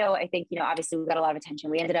video, I think, obviously we got a lot of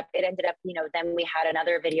attention. It ended up, then we had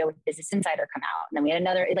another video with Business Insider come out. And then we had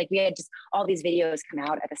another, we had just all these videos come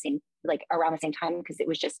out at the same, around the same time, because it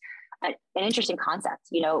was just an interesting concept.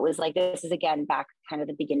 It was like, this is again, back kind of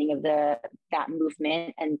the beginning of that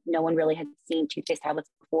movement. And no one really had seen toothpaste tablets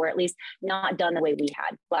before, at least not done the way we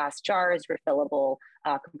had: glass jars, refillable,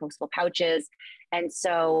 compostable pouches. And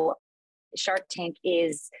so Shark Tank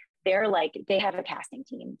they have a casting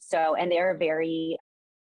team. So, and they're very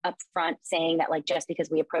upfront saying that just because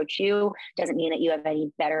we approach you doesn't mean that you have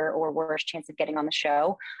any better or worse chance of getting on the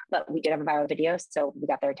show. But we did have a viral video, so we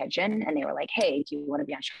got their attention, and they were like, hey, do you want to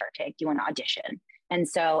be on Shark Tank? Do you want to audition? And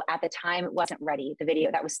so at the time it wasn't ready. The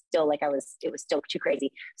video, that was still it was still too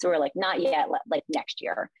crazy. So we're like, not yet, next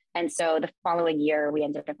year. And so the following year we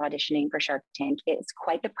ended up auditioning for Shark Tank. It's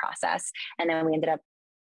quite the process. And then we ended up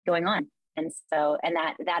going on. And so, and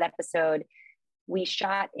that episode we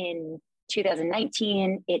shot in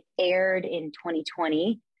 2019, it aired in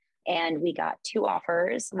 2020, and we got 2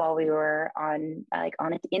 offers while we were on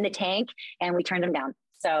it in the tank, and we turned them down.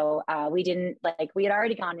 So we didn't we had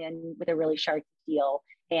already gone in with a really sharp deal,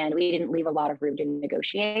 and we didn't leave a lot of room to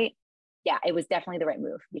negotiate. Yeah, it was definitely the right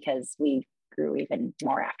move, because we grew even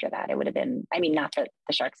more after that. It would have been, not that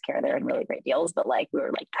the Sharks care, they're in really great deals, but we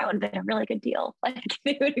were that would have been a really good deal.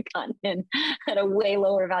 They would have gotten in at a way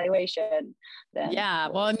lower valuation than. Yeah.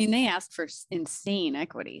 Well, they asked for insane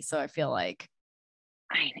equity. So I feel like.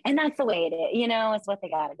 And that's the way it is, it's what they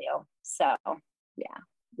got to do. So yeah.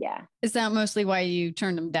 Yeah. Is that mostly why you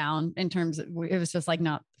turned them down, in terms of, it was just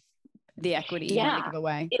not the equity you wanted to give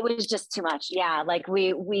away? It was just too much. Yeah.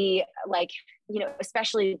 We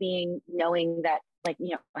especially knowing that,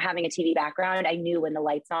 having a TV background, I knew when the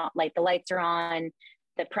lights are on,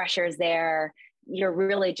 the pressure's there, you're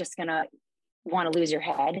really just going to want to lose your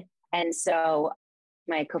head. And so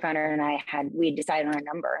my co-founder and we decided on a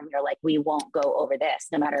number, and we were like, we won't go over this,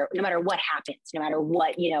 no matter what happens, no matter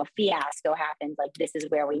what, fiasco happens, this is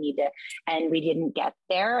where we need to. And we didn't get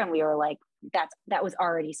there. And we were like, that was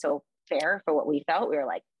already so fair for what we felt. We were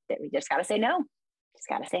like, we just got to say no.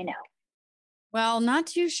 Well, not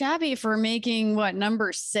too shabby for making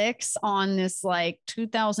number 6 on this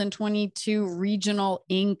 2022 Regional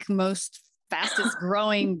Inc. most fastest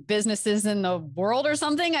growing businesses in the world or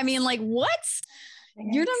something. What?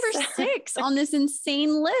 You're number 6 on this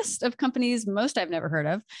insane list of companies most I've never heard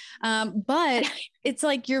of. But it's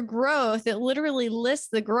your growth, it literally lists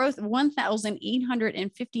the growth,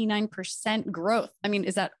 1,859% growth.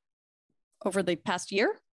 Is that over the past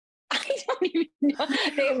year? I don't even know.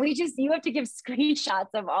 You have to give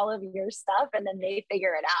screenshots of all of your stuff, and then they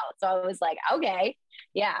figure it out. So I was like, okay,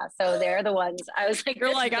 yeah. So they're the ones. I was like,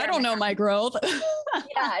 you're like, I don't know my growth.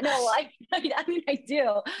 Yeah, no, I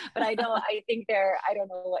do, but I don't. I think I don't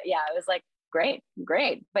know what. Yeah, it was like, great.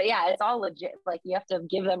 But yeah, it's all legit. You have to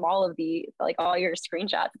give them all of all your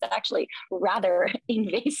screenshots. It's actually rather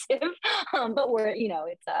invasive, but it's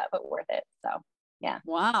but worth it. So yeah.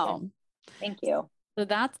 Wow. Yeah. Thank you. So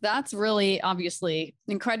that's really obviously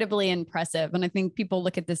incredibly impressive. And I think people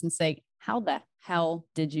look at this and say, how the hell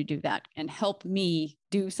did you do that? And help me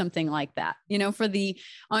do something like that. For the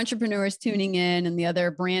entrepreneurs tuning in and the other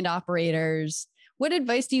brand operators, what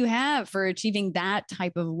advice do you have for achieving that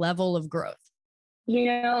type of level of growth?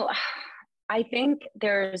 I think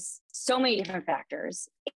there's so many different factors.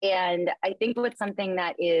 And I think what's something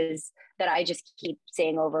that I just keep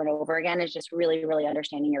saying over and over again is just really, really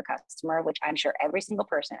understanding your customer, which I'm sure every single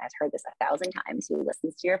person has heard this 1,000 times who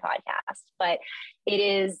listens to your podcast. But it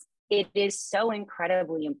is so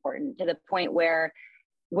incredibly important, to the point where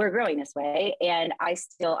we're growing this way. And I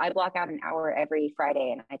block out an hour every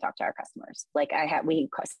Friday, and I talk to our customers. We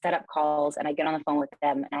set up calls, and I get on the phone with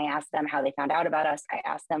them, and I ask them how they found out about us. I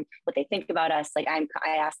ask them what they think about us. I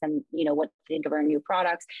ask them, what they think of our new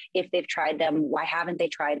products. If they've tried them, why haven't they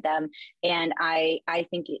tried them? And I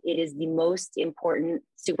think it is the most important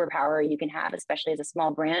superpower you can have, especially as a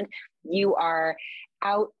small brand. You are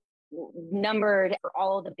outnumbered for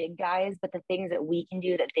all of the big guys, but the things that we can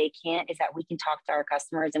do that they can't is that we can talk to our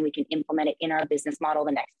customers, and we can implement it in our business model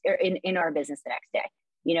in our business the next day,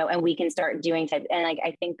 and we can start doing and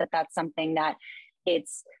I think that that's something that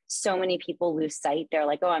it's so many people lose sight. They're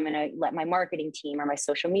like, oh, I'm going to let my marketing team or my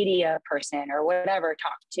social media person or whatever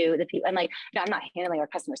talk to the people. And I'm not handling our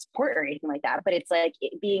customer support or anything like that, but it's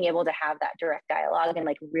being able to have that direct dialogue and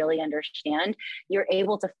really understand. You're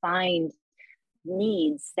able to find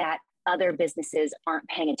needs that other businesses aren't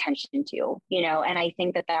paying attention to, and I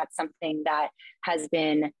think that that's something that has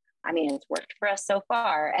been, I mean, it's worked for us so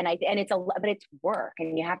far, and but it's work,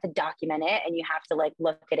 and you have to document it, and you have to like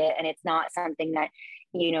look at it, and it's not something that,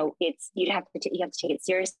 you have to take it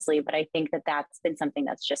seriously. But I think that that's been something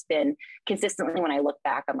that's just been consistently, when I look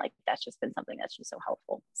back, I'm like, that's just been something that's just so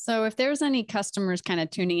helpful. So if there's any customers kind of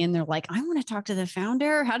tuning in, they're like, I want to talk to the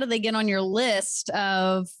founder. How do they get on your list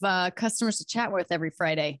of customers to chat with every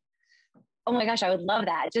Friday? Oh my gosh, I would love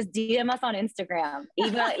that. Just DM us on Instagram.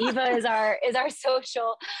 Eva is our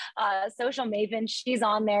social maven. She's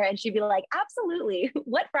on there, and she'd be like, absolutely.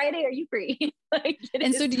 What Friday are you free?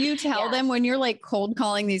 So do you tell them when you're like cold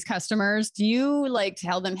calling these customers, do you like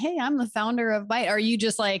tell them, hey, I'm the founder of Byte? Are you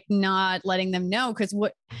just like not letting them know? Cause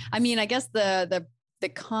I guess the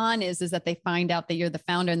con is that they find out that you're the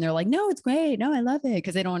founder and they're like, no, it's great. No, I love it.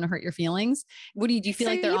 Cause they don't want to hurt your feelings. Do you feel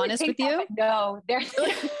like they're honest with you? No, they're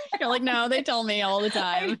you're like, no, they tell me all the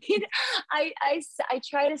time. I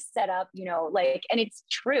try to set up, and it's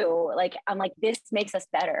true. Like, I'm like, this makes us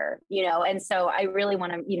better, and so I really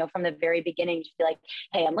want to, from the very beginning, just be like,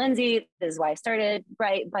 hey, I'm Lindsay. This is why I started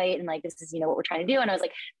Byte. And like, this is, what we're trying to do. And I was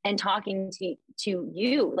like, and talking to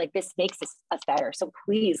you, like, this makes us better. So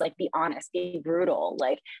please, like, be honest, be brutal.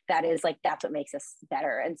 Like, that's what makes us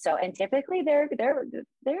better. And so, and typically they're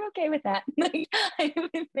okay with that. Like,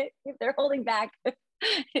 if they're holding back,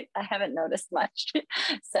 I haven't noticed much.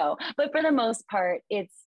 So, but for the most part, it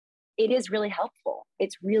is really helpful.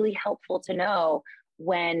 It's really helpful to know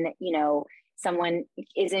when, someone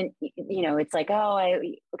isn't, it's like,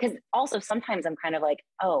 because also sometimes I'm kind of like,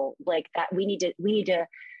 oh, like that we need to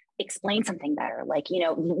explain something better. Like,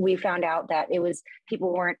 we found out that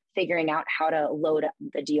people weren't figuring out how to load up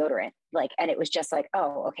the deodorant. Like, and it was just like,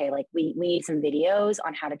 oh, okay. Like we need some videos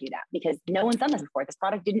on how to do that, because no one's done this before. This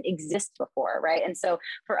product didn't exist before. Right. And so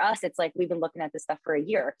for us, it's like, we've been looking at this stuff for a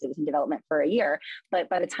year, because it was in development for a year, but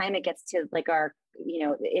by the time it gets to like our,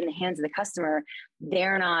 in the hands of the customer,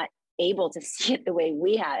 they're not able to see it the way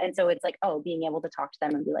we have. And so it's like, oh, being able to talk to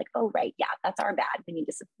them and be like, oh, right. Yeah, that's our bad. We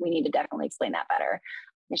need to definitely explain that better.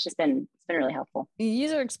 It's been really helpful. The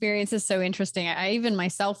user experience is so interesting. I even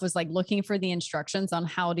myself was like looking for the instructions on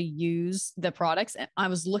how to use the products. And I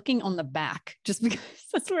was looking on the back just because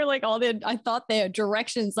that's where like I thought they had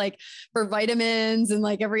directions like for vitamins and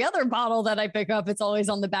like every other bottle that I pick up, it's always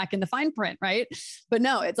on the back in the fine print. Right. But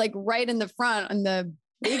no, it's like right in the front on the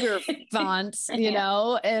bigger fonts, and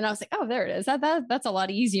I was like, oh, there it is. That's a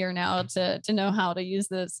lot easier now to know how to use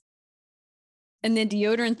this. And the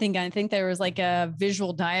deodorant thing, I think there was like a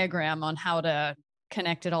visual diagram on how to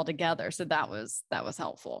connect it all together. So that was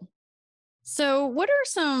helpful. So what are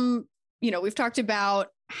some, we've talked about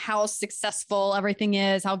how successful everything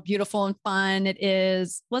is, how beautiful and fun it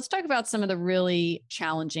is. Let's talk about some of the really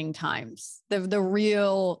challenging times, the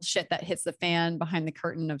real shit that hits the fan behind the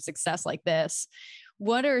curtain of success like this.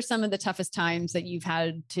 What are some of the toughest times that you've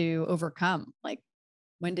had to overcome? Like,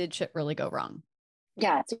 when did shit really go wrong?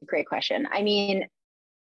 Yeah, it's a great question. I mean,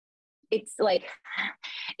 it's like,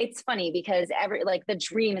 it's funny because the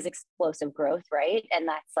dream is explosive growth, right? And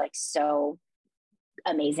that's like so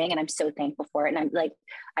amazing. And I'm so thankful for it. And I'm like,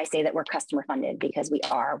 I say that we're customer funded because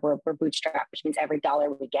we're bootstrapped, which means every dollar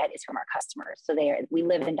we get is from our customers. So we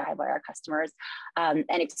live and die by our customers. And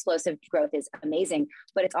explosive growth is amazing,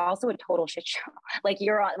 but it's also a total shit show. Like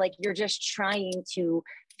you're just trying to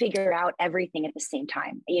figure out everything at the same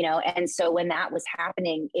time, And so when that was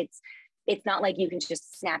happening, it's not like you can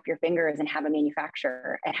just snap your fingers and have a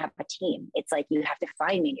manufacturer and have a team. It's like you have to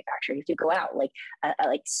find manufacturer. You have to go out,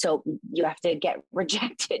 so you have to get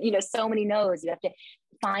rejected. So many no's. You have to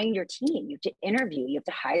find your team. You have to interview. You have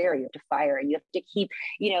to hire. You have to fire. You have to keep.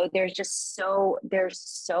 There's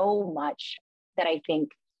so much that I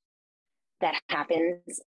think that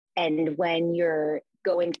happens, and when you're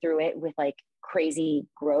going through it with like crazy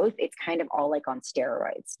growth, it's kind of all like on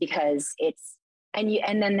steroids, because it's.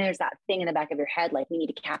 And then there's that thing in the back of your head, like, we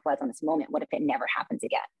need to capitalize on this moment. What if it never happens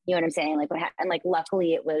again? You know what I'm saying? Like, and like,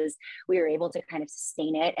 luckily we were able to kind of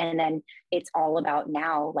sustain it. And then it's all about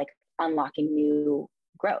now, like, unlocking new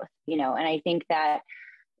growth, and I think that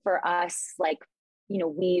for us, like,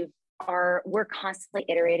 we're constantly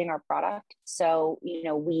iterating our product. So,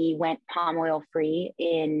 we went palm oil free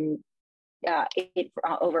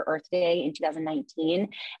over Earth Day in 2019,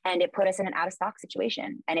 and it put us in an out of stock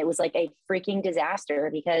situation. And it was like a freaking disaster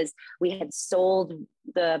because we had sold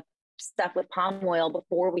the stuff with palm oil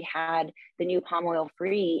before we had the new palm oil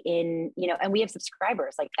free and we have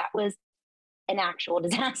subscribers. Like, that was an actual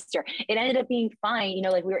disaster. It ended up being fine. You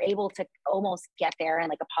know, like we were able to almost get there and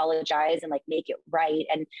like apologize and like make it right.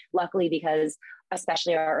 And luckily, because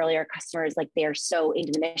especially our earlier customers, like they're so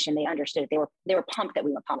into the mission, they understood it. They were pumped that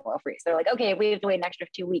we went palm oil free. So they're like, okay, if we have to wait an extra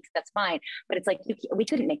 2 weeks, that's fine. But it's like, we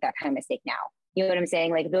couldn't make that kind of mistake now. You know what I'm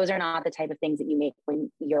saying? Like those are not the type of things that you make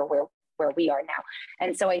when you're where we are now.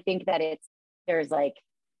 And so I think that there's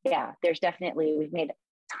definitely, we've made a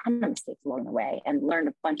ton of mistakes along the way and learned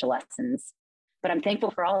a bunch of lessons, but I'm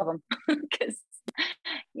thankful for all of them because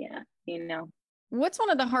What's one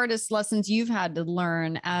of the hardest lessons you've had to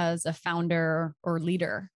learn as a founder or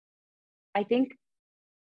leader? I think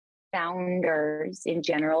founders in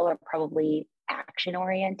general are probably action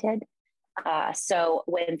oriented. So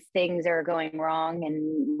when things are going wrong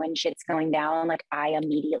and when shit's going down, like I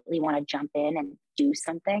immediately want to jump in and do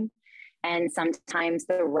something. And sometimes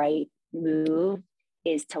the right move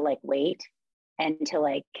is to like wait and to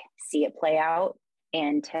like see it play out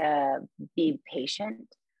and to be patient.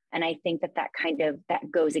 And I think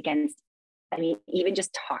that goes against, I mean, even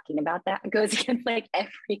just talking about that goes against like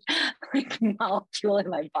every like molecule in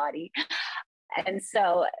my body. And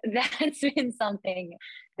so that's been something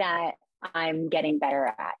that I'm getting better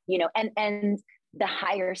at, you know, and the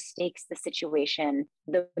higher stakes the situation,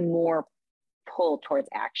 the more pull towards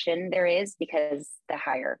action there is, because the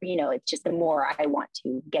higher, you know, it's just the more I want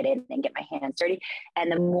to get in and get my hands dirty.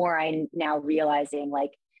 And the more I'm now realizing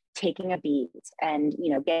like taking a beat and,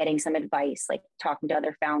 you know, getting some advice, like talking to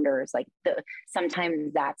other founders, like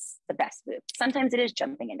sometimes that's the best move. Sometimes it is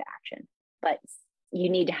jumping into action, but you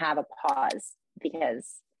need to have a pause because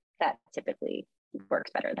that typically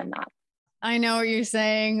works better than not. I know what you're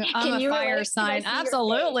saying. I'm a fire sign.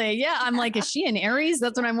 Absolutely. Yeah. I'm like, is she an Aries?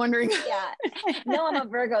 That's what I'm wondering. Yeah. No, I'm a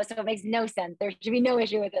Virgo, so it makes no sense. There should be no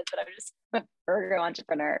issue with it, but I'm just a Virgo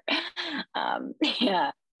entrepreneur.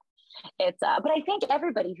 Yeah. It's, but I think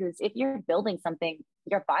everybody if you're building something,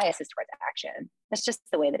 your bias is towards action. That's just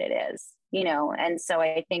the way that it is, you know? And so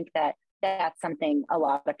I think that that's something a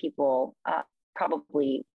lot of people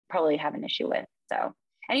probably have an issue with. So,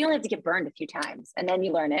 and you only have to get burned a few times and then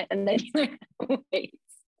you learn it and then you learn ways.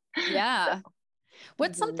 Yeah. So,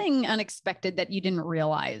 what's something unexpected that you didn't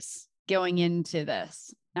realize going into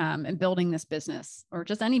this and building this business, or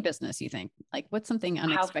just any business you think? Like what's something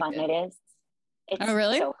unexpected? How fun it is. It's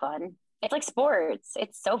really? So fun. It's like sports.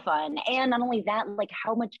 It's so fun. And not only that, like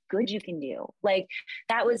how much good you can do. Like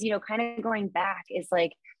that was, you know, kind of going back is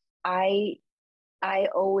like, I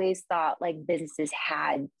always thought like businesses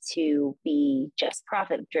had to be just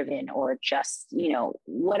profit driven or just, you know,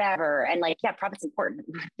 whatever. And like, yeah, profit's important.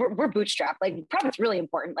 We're bootstrapped. Like profit's really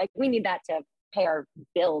important. Like we need that to pay our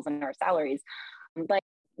bills and our salaries. But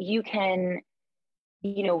you can,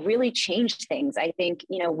 you know, really change things. I think,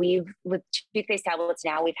 you know, with toothpaste tablets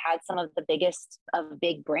now, we've had some of the biggest of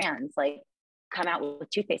big brands like come out with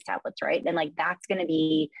toothpaste tablets, right? And like, that's going to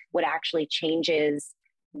be what actually changes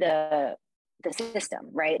the system,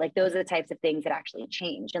 right? Like those are the types of things that actually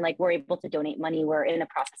change. And like, we're able to donate money. We're in the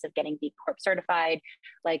process of getting B Corp certified.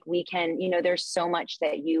 Like we can, you know, there's so much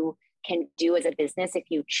that you can do as a business if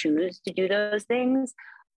you choose to do those things,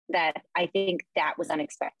 that I think that was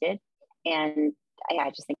unexpected. And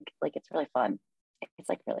I just think like, it's really fun. It's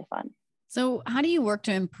like really fun. So how do you work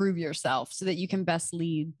to improve yourself so that you can best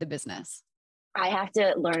lead the business? I have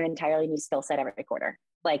to learn an entirely new skill set every quarter.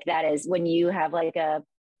 Like that is when you have like a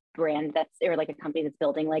brand or like a company that's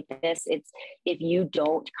building like this, it's, if you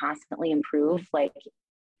don't constantly improve, like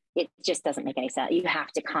it just doesn't make any sense. You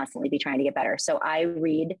have to constantly be trying to get better. So I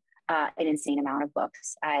read an insane amount of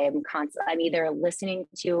books. I'm either listening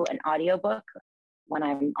to an audiobook when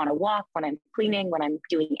I'm on a walk, when I'm cleaning, when I'm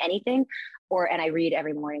doing anything, and I read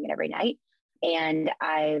every morning and every night. And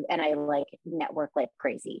I like network like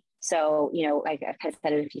crazy. So, you know, I've kind of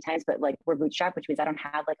said it a few times, but like we're bootstrapped, which means I don't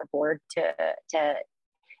have like a board to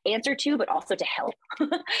answer to, but also to help.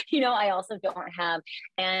 You know, I also don't have,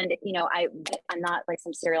 and you know, I'm not like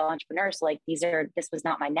some serial entrepreneur. So like this was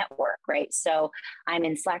not my network, right? So I'm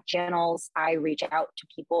in Slack channels. I reach out to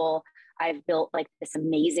people. I've built like this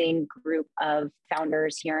amazing group of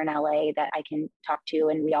founders here in LA that I can talk to,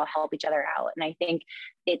 and we all help each other out. And I think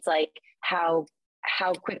it's like how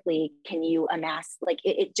quickly can you amass, like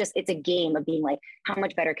it's a game of being like, how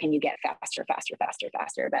much better can you get faster,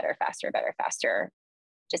 better, faster,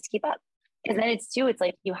 just to keep up. Because then it's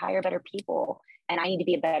like you hire better people, and I need to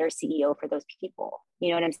be a better CEO for those people. You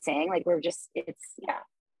know what I'm saying? Like yeah.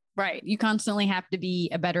 Right. You constantly have to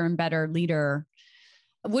be a better and better leader.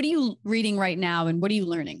 What are you reading right now, and what are you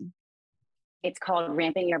learning? It's called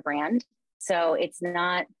Ramping Your Brand. So it's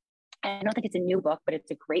not I don't think it's a new book, but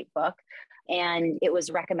it's a great book. And it was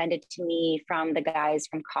recommended to me from the guys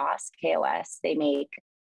from KOS. They make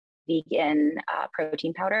vegan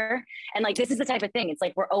protein powder. And like, this is the type of thing. It's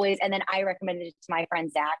like, we're always, and then I recommended it to my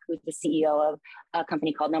friend, Zach, who's the CEO of a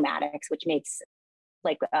company called Nomadics, which makes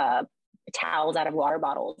like towels out of water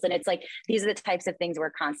bottles. And it's like, these are the types of things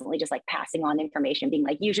we're constantly just like passing on information, being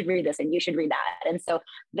like, you should read this and you should read that. And so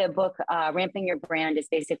the book, Ramping Your Brand, is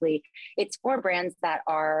basically, it's for brands that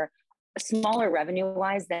are smaller revenue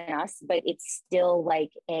wise than us, but it's still like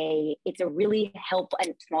it's a really helpful,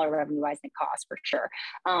 and smaller revenue wise than cost for sure.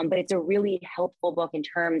 But it's a really helpful book in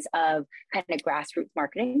terms of kind of grassroots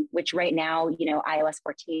marketing, which right now, iOS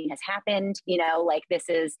 14 has happened, like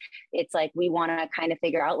it's like, we want to kind of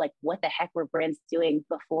figure out like what the heck were brands doing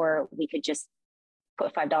before we could just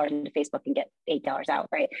put $5 into Facebook and get $8 out.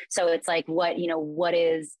 Right. So it's like, what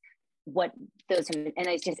those, and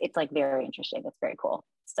it's like very interesting. It's very cool.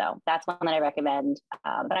 So that's one that I recommend.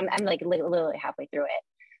 But I'm like literally halfway through it.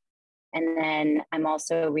 And then I'm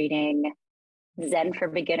also reading Zen for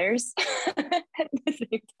Beginners at the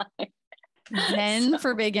same time. Zen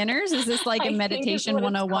for Beginners? Is this like a meditation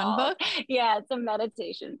 101 book? Yeah, it's a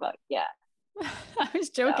meditation book. Yeah. I was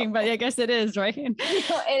joking, but I guess it is, right?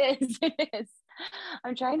 It is.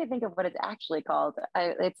 I'm trying to think of what it's actually called.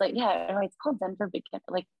 It's like, it's called Zen for Beginners.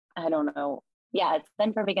 Like, I don't know. Yeah, it's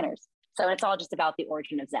Zen for Beginners. So it's all just about the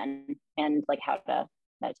origin of Zen and like how to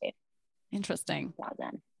meditate. Interesting. Wow,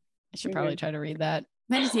 Zen. I should probably try to read that.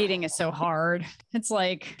 Meditating is so hard. It's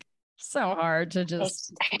like so hard to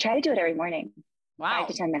just. I try to do it every morning. Wow. 5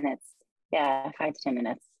 to 10 minutes. Yeah, 5 to 10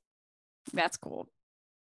 minutes. That's cool.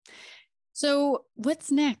 So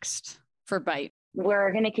what's next for Bite?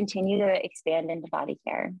 We're going to continue to expand into body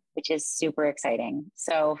care, which is super exciting.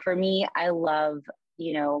 So for me, I love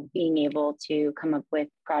being able to come up with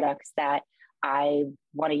products that I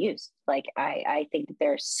want to use. Like, I think that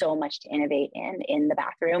there's so much to innovate in the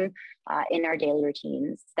bathroom, in our daily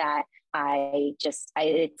routines, that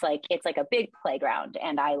it's like a big playground,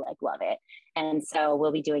 and I like love it. And so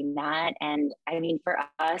we'll be doing that. And I mean, for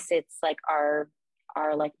us, it's like our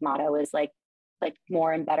like motto is like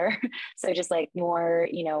more and better. So just like more,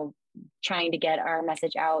 trying to get our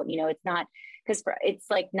message out. It's not, because it's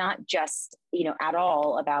like not just, at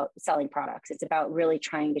all about selling products. It's about really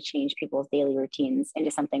trying to change people's daily routines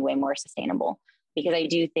into something way more sustainable. Because I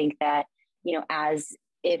do think that, as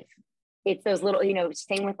if it's those little,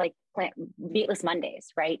 same with like meatless Mondays,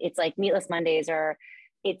 right? It's like meatless Mondays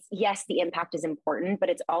yes, the impact is important, but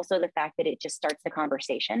it's also the fact that it just starts the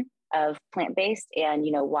conversation of plant-based and,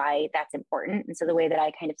 why that's important. And so the way that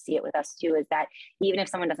I kind of see it with us too is that even if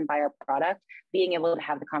someone doesn't buy our product, being able to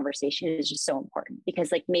have the conversation is just so important,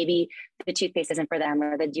 because like maybe the toothpaste isn't for them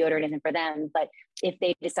or the deodorant isn't for them, but if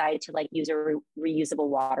they decide to like use a reusable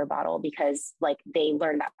water bottle because like they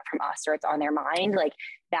learned that from us or it's on their mind, like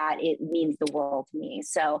that, it means the world to me.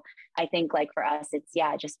 So I think like for us, it's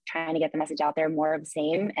just trying to get the message out there, more of the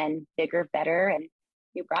same and bigger, better, and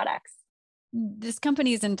new products. This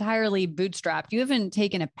company is entirely bootstrapped. You haven't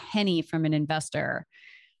taken a penny from an investor.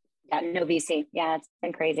 Yeah, no VC. Yeah, it's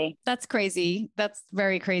been crazy. That's crazy. That's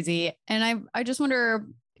very crazy. And I just wonder,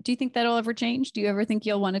 do you think that'll ever change? Do you ever think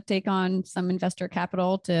you'll want to take on some investor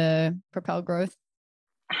capital to propel growth?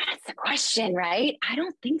 That's the question, right?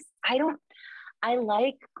 I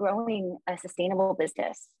like growing a sustainable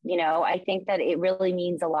business. I think that it really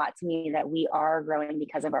means a lot to me that we are growing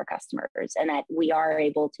because of our customers, and that we are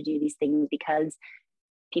able to do these things because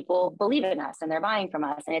people believe in us and they're buying from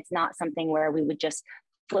us. And it's not something where we would just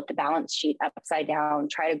flip the balance sheet upside down,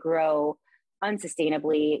 try to grow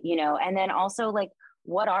unsustainably, and then also like,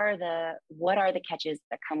 what are the catches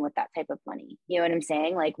that come with that type of money? You know what I'm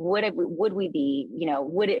saying? Like, would we be,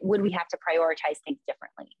 would we have to prioritize things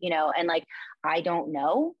differently? And like, I don't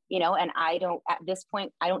know, and at this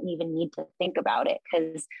point, I don't even need to think about it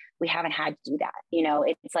because we haven't had to do that.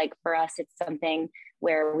 It's like, for us, it's something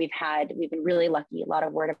where we've been really lucky, a lot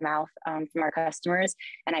of word of mouth from our customers.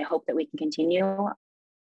 And I hope that we can continue.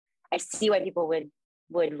 I see why people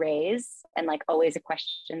would raise, and like always a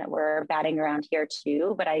question that we're batting around here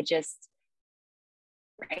too. But I just,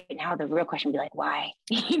 right now, the real question would be like, why?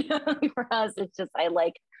 For us, it's just, I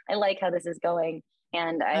like how this is going.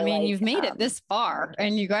 And I mean, you've made it this far,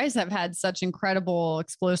 and you guys have had such incredible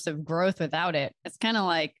explosive growth without it. It's kind of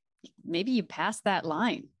like, maybe you passed that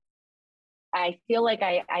line. I feel like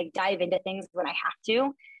I dive into things when I have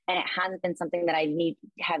to. And it hasn't been something that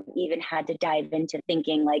have even had to dive into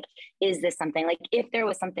thinking like, is this something, like if there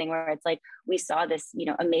was something where it's like, we saw this,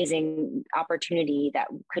 amazing opportunity that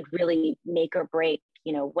could really make or break,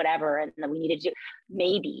 whatever, and that we needed to do,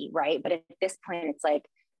 maybe, right? But at this point, it's like,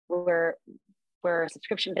 we're a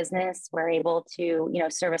subscription business. We're able to,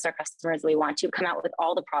 service our customers we want to, come out with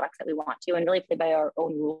all the products that we want to, and really play by our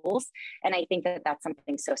own rules. And I think that that's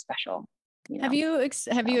something so special. Have you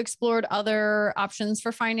explored other options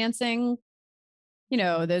for financing?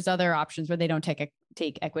 Those other options where they don't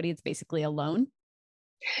take equity. It's basically a loan.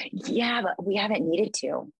 Yeah, but we haven't needed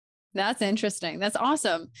to. That's interesting. That's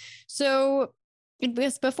awesome. So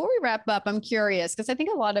before we wrap up, I'm curious because I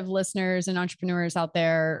think a lot of listeners and entrepreneurs out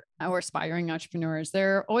there or aspiring entrepreneurs,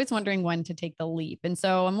 they're always wondering when to take the leap. And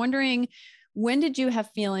so I'm wondering, when did you have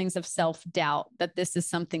feelings of self-doubt that this is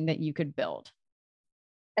something that you could build?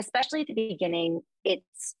 Especially at the beginning,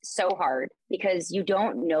 it's so hard because you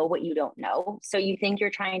don't know what you don't know. So you think you're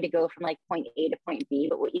trying to go from like point A to point B,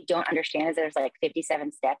 but what you don't understand is there's like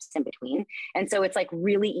 57 steps in between. And so it's like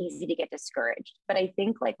really easy to get discouraged. But I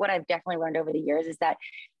think like what I've definitely learned over the years is that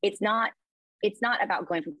it's not about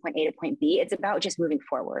going from point A to point B. It's about just moving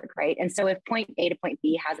forward, right? And so if point A to point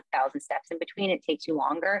B has 1,000 steps in between, it takes you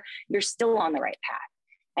longer, you're still on the right path.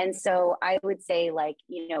 And so I would say like,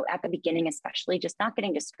 at the beginning, especially just not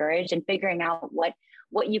getting discouraged and figuring out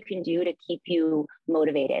what you can do to keep you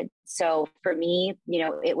motivated. So for me,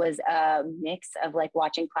 it was a mix of like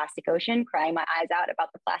watching Plastic Ocean, crying my eyes out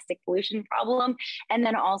about the plastic pollution problem. And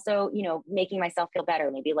then also, making myself feel better,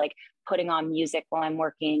 maybe like putting on music while I'm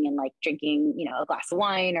working and like drinking, a glass of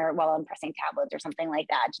wine or while I'm pressing tablets or something like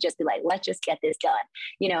that, to just be like, let's just get this done,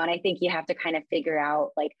 and I think you have to kind of figure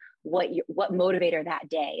out like what motivator that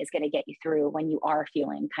day is going to get you through when you are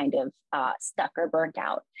feeling kind of stuck or burnt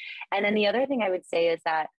out. And then the other thing I would say is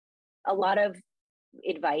that a lot of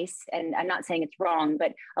advice, and I'm not saying it's wrong,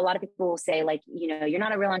 but a lot of people will say like, you're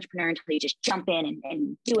not a real entrepreneur until you just jump in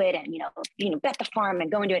and do it and, bet the farm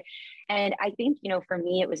and go and do it. And I think, for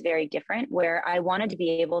me, it was very different, where I wanted to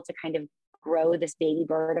be able to kind of grow this baby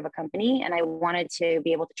bird of a company. And I wanted to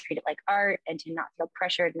be able to treat it like art and to not feel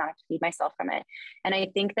pressured, not to feed myself from it. And I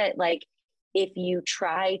think that like, if you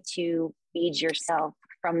try to feed yourself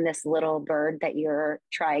from this little bird that you're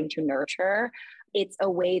trying to nurture, it's a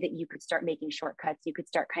way that you could start making shortcuts. You could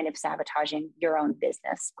start kind of sabotaging your own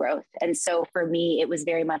business growth. And so for me, it was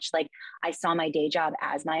very much like I saw my day job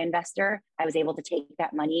as my investor. I was able to take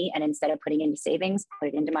that money and instead of putting into savings, put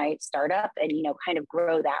it into my startup and, kind of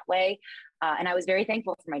grow that way. And I was very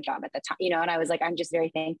thankful for my job at the time, and I was like, I'm just very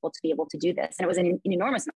thankful to be able to do this. And it was an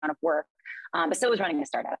enormous amount of work, but so was running a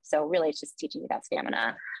startup. So really it's just teaching you that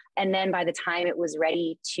stamina. And then by the time it was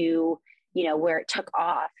ready to, where it took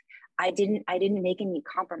off, I didn't make any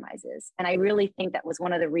compromises. And I really think that was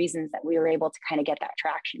one of the reasons that we were able to kind of get that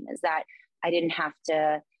traction, is that I didn't have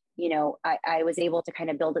to, I was able to kind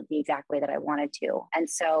of build it the exact way that I wanted to. And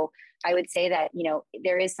so I would say that,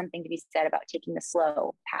 there is something to be said about taking the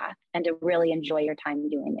slow path and to really enjoy your time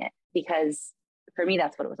doing it. Because for me,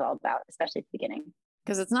 that's what it was all about, especially at the beginning.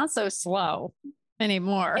 Because it's not so slow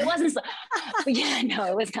anymore. It wasn't slow. Yeah, no,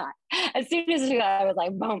 it was not. As soon as I was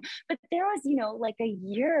like, boom. But there was, like a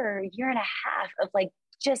year and a half of like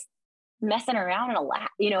just messing around in a lab,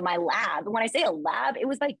 my lab. When I say a lab, it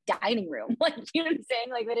was like dining room, like, what I'm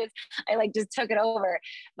saying? Like that is, I like just took it over.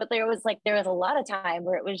 But there was a lot of time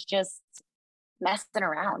where it was just messing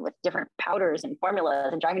around with different powders and formulas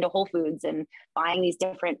and driving to Whole Foods and buying these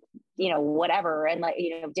different, whatever, and like,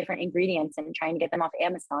 different ingredients and trying to get them off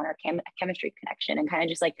Amazon or Chemistry Connection and kind of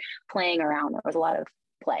just like playing around. There was a lot of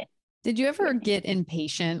play. Did you ever get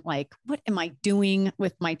impatient? Like, what am I doing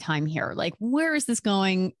with my time here? Like, where is this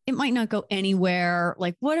going? It might not go anywhere.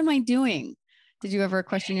 Like, what am I doing? Did you ever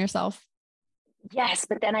question yourself? Yes,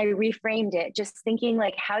 but then I reframed it, just thinking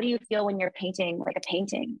like, how do you feel when you're painting like a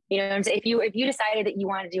painting? If you decided that you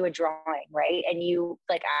want to do a drawing, right, and you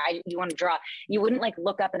want to draw, you wouldn't like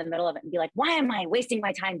look up in the middle of it and be like, why am I wasting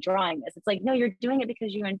my time drawing this? It's like, no, you're doing it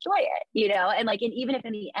because you enjoy it, and like, and even if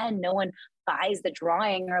in the end no one buys the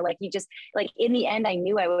drawing, or like you just like, in the end I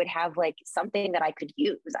knew I would have like something that I could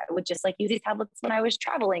use. I would just like use these tablets when I was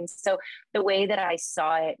traveling. So the way that I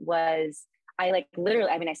saw it was, I like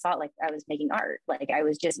literally, I saw it like I was making art. Like I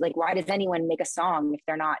was just like, why does anyone make a song if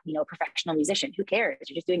they're not, a professional musician? Who cares?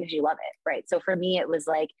 You're just doing it because you love it. Right. So for me, it was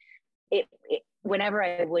like, it whenever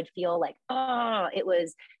I would feel like, oh, it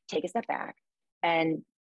was take a step back and,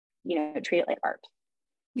 treat it like art.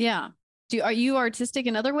 Yeah. Are you artistic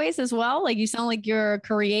in other ways as well? Like you sound like you're a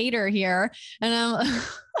creator here. And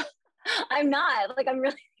I'm not. Like, I'm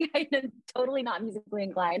totally not musically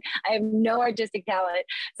inclined. I have no artistic talent.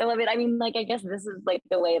 So I guess this is like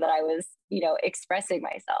the way that I was, expressing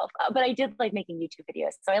myself. But I did like making YouTube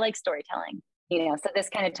videos. So I like storytelling, so this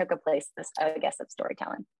kind of took a place, I guess, of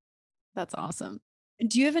storytelling. That's awesome.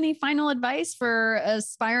 Do you have any final advice for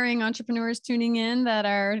aspiring entrepreneurs tuning in that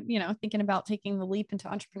are, thinking about taking the leap into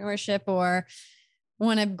entrepreneurship or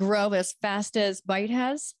want to grow as fast as Byte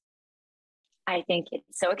has? I think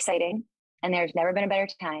it's so exciting, and there's never been a better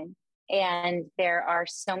time. And there are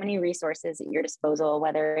so many resources at your disposal,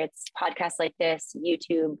 whether it's podcasts like this,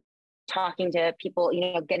 YouTube, talking to people,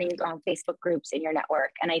 getting on Facebook groups in your network.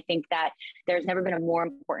 And I think that there's never been a more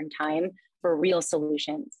important time for real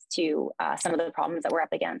solutions to some of the problems that we're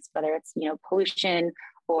up against, whether it's, pollution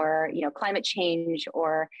or, climate change,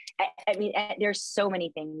 or, there's so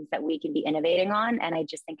many things that we can be innovating on. And I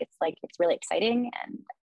just think it's really exciting. And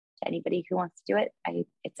to anybody who wants to do it,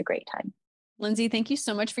 it's a great time. Lindsay, thank you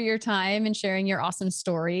so much for your time and sharing your awesome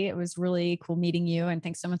story. It was really cool meeting you. And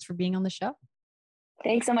thanks so much for being on the show.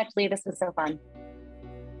 Thanks so much, Lee. This was so fun.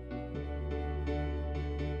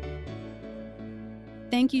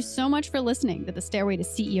 Thank you so much for listening to the Stairway to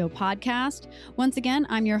CEO podcast. Once again,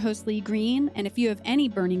 I'm your host, Lee Green. And if you have any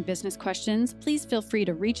burning business questions, please feel free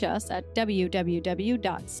to reach us at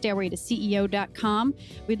www.stairwaytoceo.com.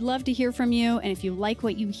 We'd love to hear from you. And if you like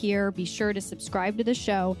what you hear, be sure to subscribe to the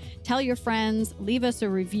show, tell your friends, leave us a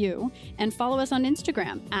review, and follow us on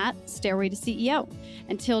Instagram at Stairway to CEO.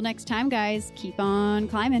 Until next time, guys, keep on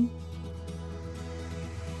climbing.